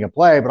extending a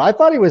play, but I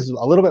thought he was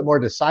a little bit more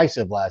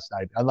decisive last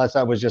night, unless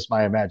that was just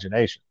my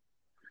imagination.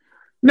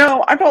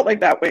 No, I felt like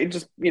that way,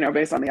 just,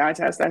 based on the eye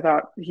test. I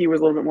thought he was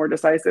a little bit more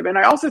decisive. And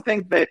I also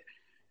think that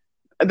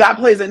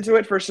plays into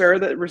it for sure,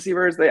 that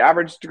receivers, the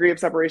average degree of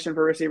separation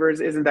for receivers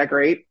isn't that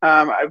great.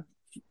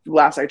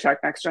 Last I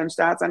checked next gen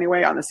stats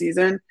anyway on the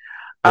season.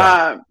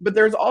 But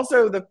there's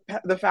also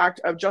the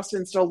fact of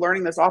Justin still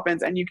learning this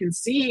offense, and you can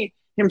see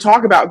him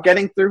talk about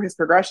getting through his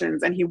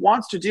progressions, and he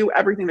wants to do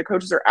everything the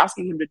coaches are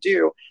asking him to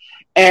do.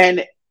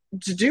 And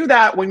to do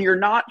that when you're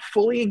not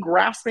fully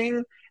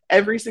grasping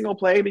every single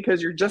play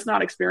because you're just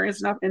not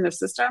experienced enough in the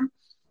system,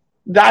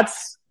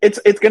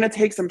 it's going to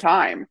take some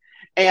time.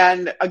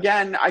 And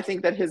again, I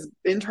think that his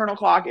internal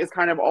clock is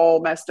kind of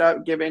all messed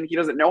up, given he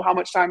doesn't know how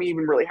much time he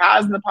even really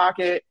has in the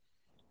pocket.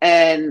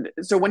 And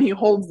so when he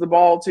holds the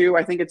ball too,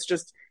 I think it's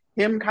just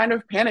him kind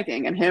of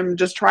panicking and him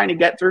just trying to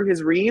get through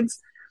his reads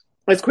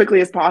as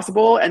quickly as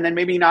possible, and then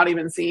maybe not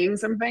even seeing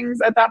some things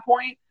at that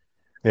point.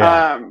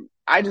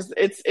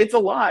 It's a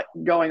lot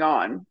going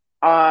on.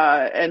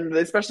 And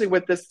especially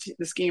with the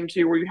scheme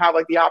too, where you have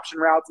like the option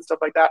routes and stuff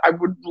like that, I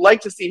would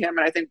like to see him,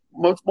 and I think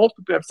most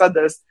people have said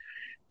this,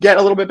 get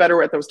a little bit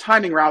better at those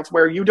timing routes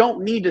where you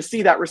don't need to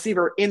see that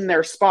receiver in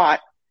their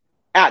spot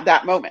at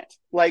that moment.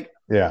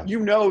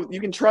 You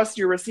can trust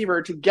your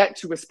receiver to get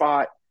to a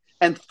spot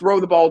and throw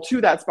the ball to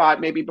that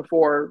spot maybe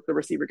before the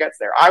receiver gets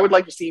there. I would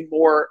like to see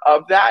more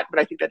of that, but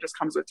I think that just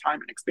comes with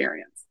time and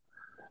experience.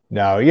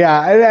 No,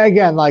 yeah. And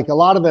again, like a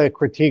lot of the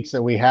critiques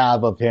that we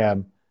have of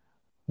him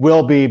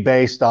will be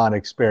based on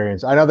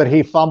experience. I know that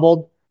he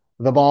fumbled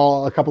the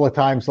ball a couple of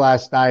times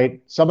last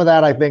night. Some of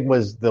that I think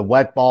was the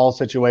wet ball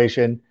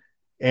situation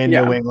in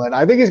New England.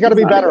 I think he's got to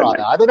be better on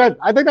that.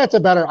 I think that's a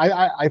better,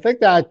 I think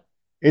that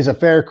is a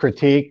fair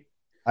critique.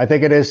 I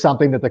think it is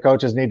something that the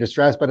coaches need to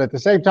stress, but at the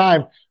same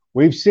time,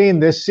 we've seen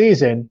this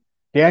season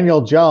Daniel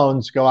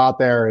Jones go out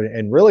there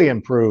and really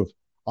improve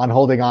on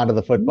holding on to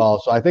the football.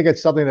 So I think it's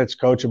something that's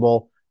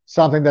coachable.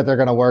 something that they're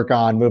going to work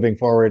on moving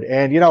forward.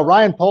 And,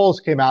 Ryan Poles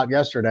came out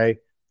yesterday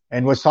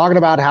and was talking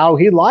about how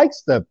he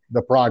likes the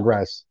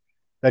progress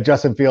that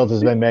Justin Fields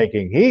has been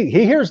making.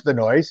 He hears the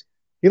noise.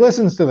 He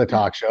listens to the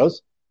talk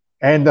shows.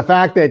 And the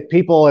fact that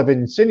people have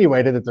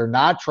insinuated that they're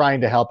not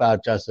trying to help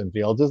out Justin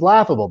Fields is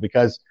laughable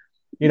because,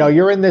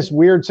 you're in this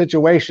weird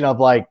situation of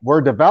like,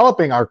 we're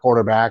developing our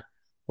quarterback,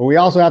 but we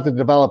also have to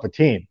develop a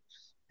team.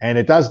 And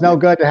it does no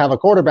good to have a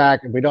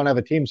quarterback if we don't have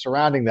a team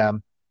surrounding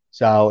them.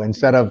 So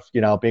instead of,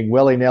 being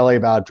willy-nilly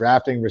about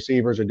drafting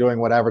receivers or doing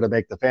whatever to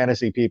make the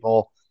fantasy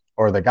people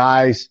or the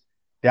guys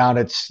down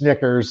at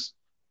Snickers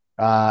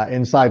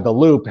inside the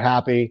loop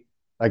happy,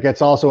 like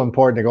it's also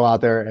important to go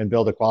out there and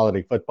build a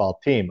quality football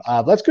team.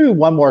 Let's do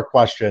one more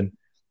question,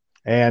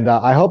 and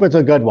I hope it's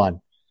a good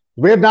one.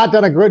 We have not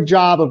done a good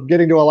job of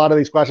getting to a lot of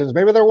these questions.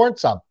 Maybe there weren't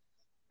some.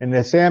 And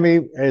the Sammy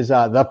is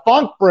the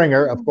funk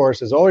bringer, of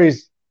course, is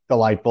always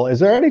delightful. Is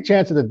there any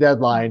chance at the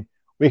deadline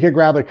we could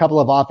grab a couple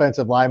of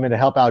offensive linemen to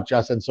help out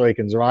Justin so he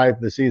can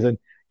survive the season?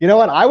 You know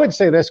what? I would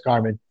say this,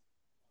 Carmen.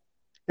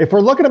 If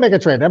we're looking to make a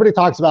trade, everybody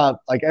talks about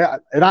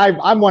and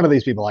I'm one of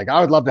these people. Like, I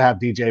would love to have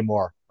DJ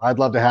Moore. I'd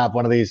love to have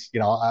one of these,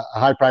 a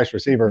high-priced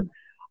receiver.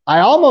 I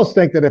almost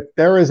think that if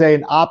there is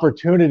an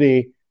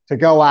opportunity to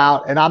go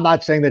out, and I'm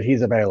not saying that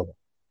he's available,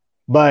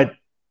 but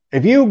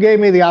if you gave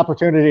me the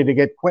opportunity to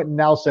get Quentin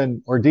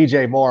Nelson or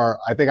DJ Moore,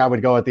 I think I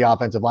would go with the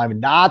offensive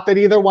lineman. Not that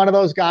either one of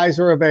those guys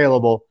are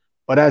available,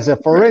 but as a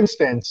for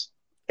instance,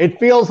 it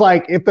feels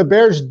like if the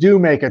Bears do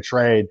make a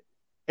trade,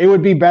 it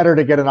would be better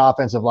to get an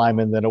offensive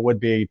lineman than it would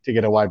be to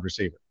get a wide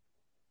receiver.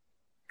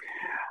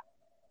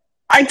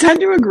 I tend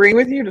to agree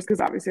with you just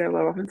because obviously I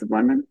love offensive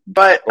linemen.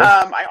 But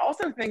I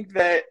also think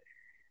that,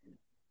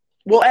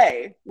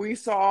 we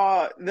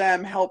saw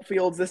them help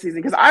Fields this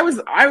season because I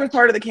was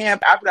part of the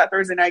camp after that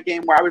Thursday night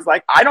game where I was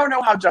like, I don't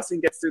know how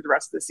Justin gets through the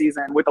rest of the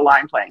season with the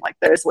line playing like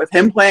this, with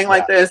him playing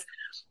like this.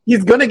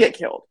 He's going to get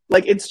killed.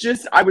 Like, it's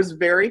just, I was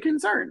very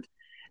concerned.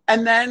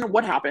 And then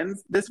what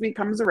happens? This week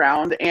comes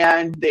around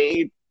and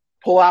they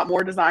pull out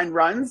more designed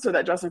runs so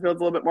that Justin Fields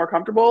is a little bit more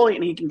comfortable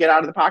and he can get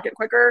out of the pocket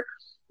quicker.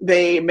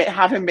 They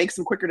have him make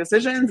some quicker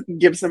decisions,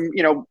 give some,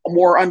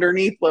 more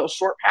underneath little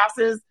short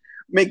passes,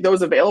 make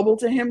those available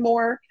to him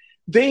more.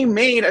 They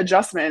made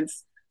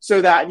adjustments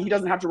so that he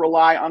doesn't have to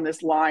rely on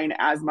this line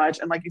as much.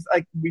 And like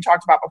we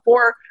talked about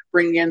before,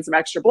 bringing in some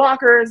extra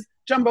blockers,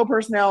 jumbo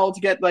personnel to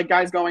get like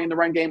guys going in the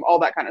run game, all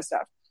that kind of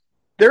stuff.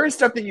 There is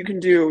stuff that you can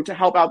do to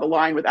help out the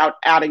line without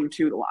adding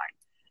to the line.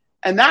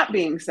 And that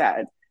being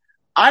said,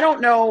 I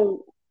don't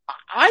know.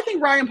 I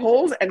think Ryan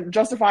Poles, and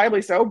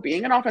justifiably so,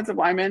 being an offensive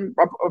lineman,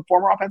 a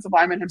former offensive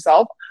lineman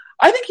himself,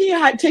 I think he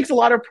takes a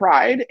lot of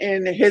pride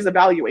in his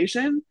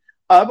evaluation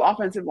of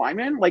offensive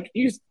linemen. Like,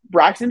 he's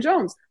Braxton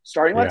Jones,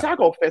 starting left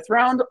tackle, fifth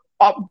round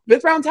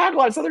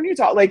tackle out of Southern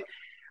Utah. Like,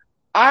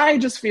 I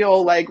just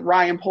feel like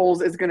Ryan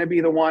Poles is going to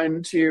be the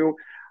one to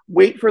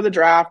wait for the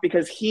draft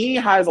because he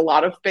has a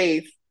lot of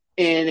faith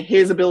in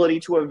his ability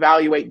to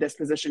evaluate this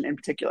position in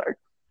particular.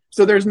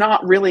 So there's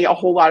not really a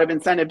whole lot of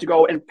incentive to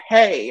go and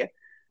pay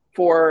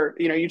for,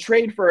 you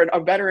trade for a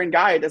veteran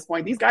guy at this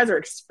point. These guys are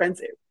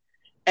expensive.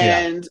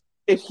 And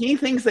if he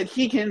thinks that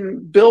he can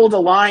build a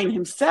line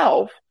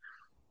himself,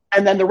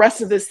 and then the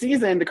rest of this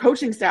season, the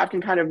coaching staff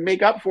can kind of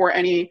make up for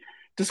any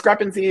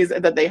discrepancies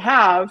that they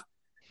have,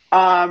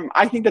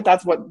 I think that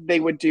that's what they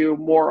would do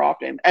more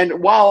often.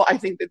 And while I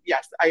think that,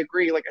 yes, I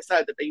agree, like I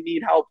said, that they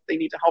need help, they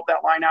need to help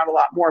that line out a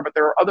lot more, but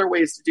there are other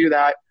ways to do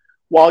that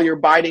while you're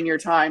biding your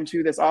time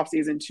to this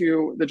offseason,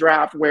 to the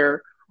draft,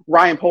 where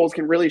Ryan Poles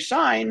can really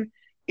shine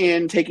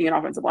in taking an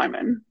offensive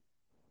lineman.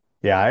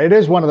 Yeah, it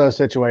is one of those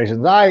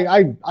situations.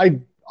 I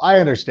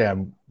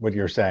understand what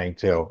you're saying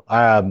too.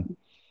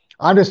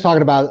 I'm just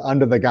talking about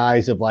under the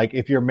guise of like,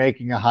 if you're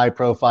making a high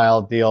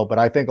profile deal, but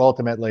I think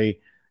ultimately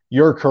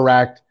you're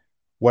correct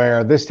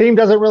where this team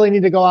doesn't really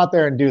need to go out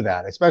there and do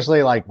that,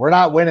 especially like we're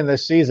not winning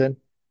this season.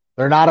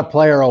 They're not a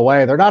player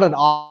away. They're not an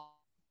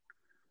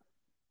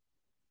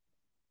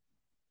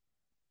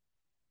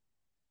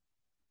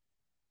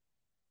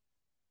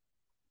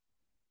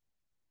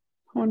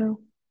Oh no.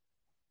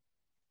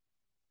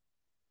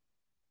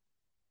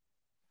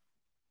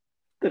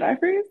 Did I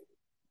freeze?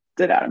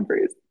 Did Adam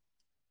freeze?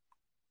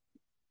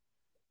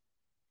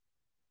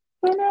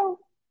 Oh no.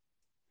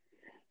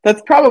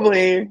 That's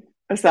probably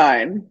a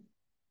sign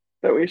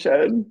that we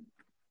should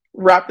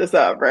wrap this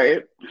up,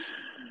 right?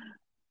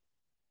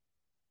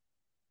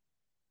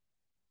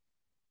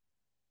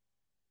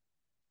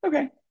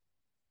 Okay.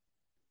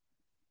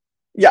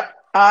 Yeah,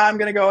 I'm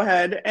going to go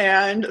ahead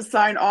and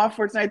sign off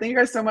for tonight. Thank you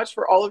guys so much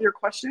for all of your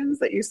questions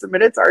that you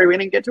submitted. Sorry we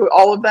didn't get to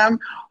all of them.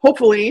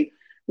 Hopefully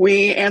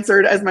we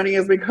answered as many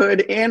as we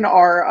could in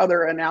our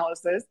other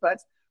analysis, but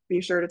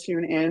be sure to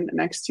tune in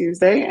next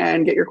Tuesday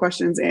and get your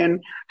questions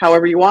in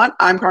however you want.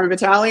 I'm Carmen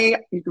Vitale.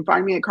 You can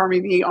find me at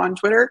CarmenV on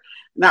Twitter.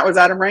 And that was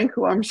Adam Rank,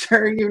 who I'm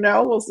sure you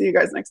know. We'll see you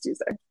guys next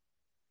Tuesday.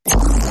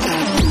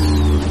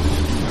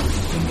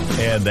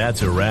 And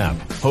that's a wrap.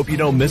 Hope you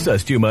don't miss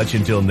us too much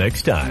until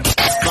next time.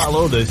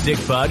 Follow the Stick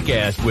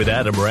Podcast with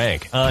Adam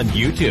Rank on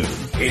YouTube,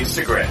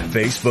 Instagram,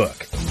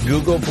 Facebook,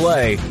 Google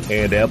Play,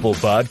 and Apple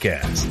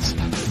Podcasts.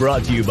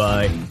 Brought to you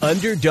by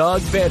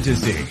Underdog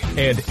Fantasy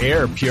and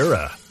Air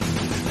Pura.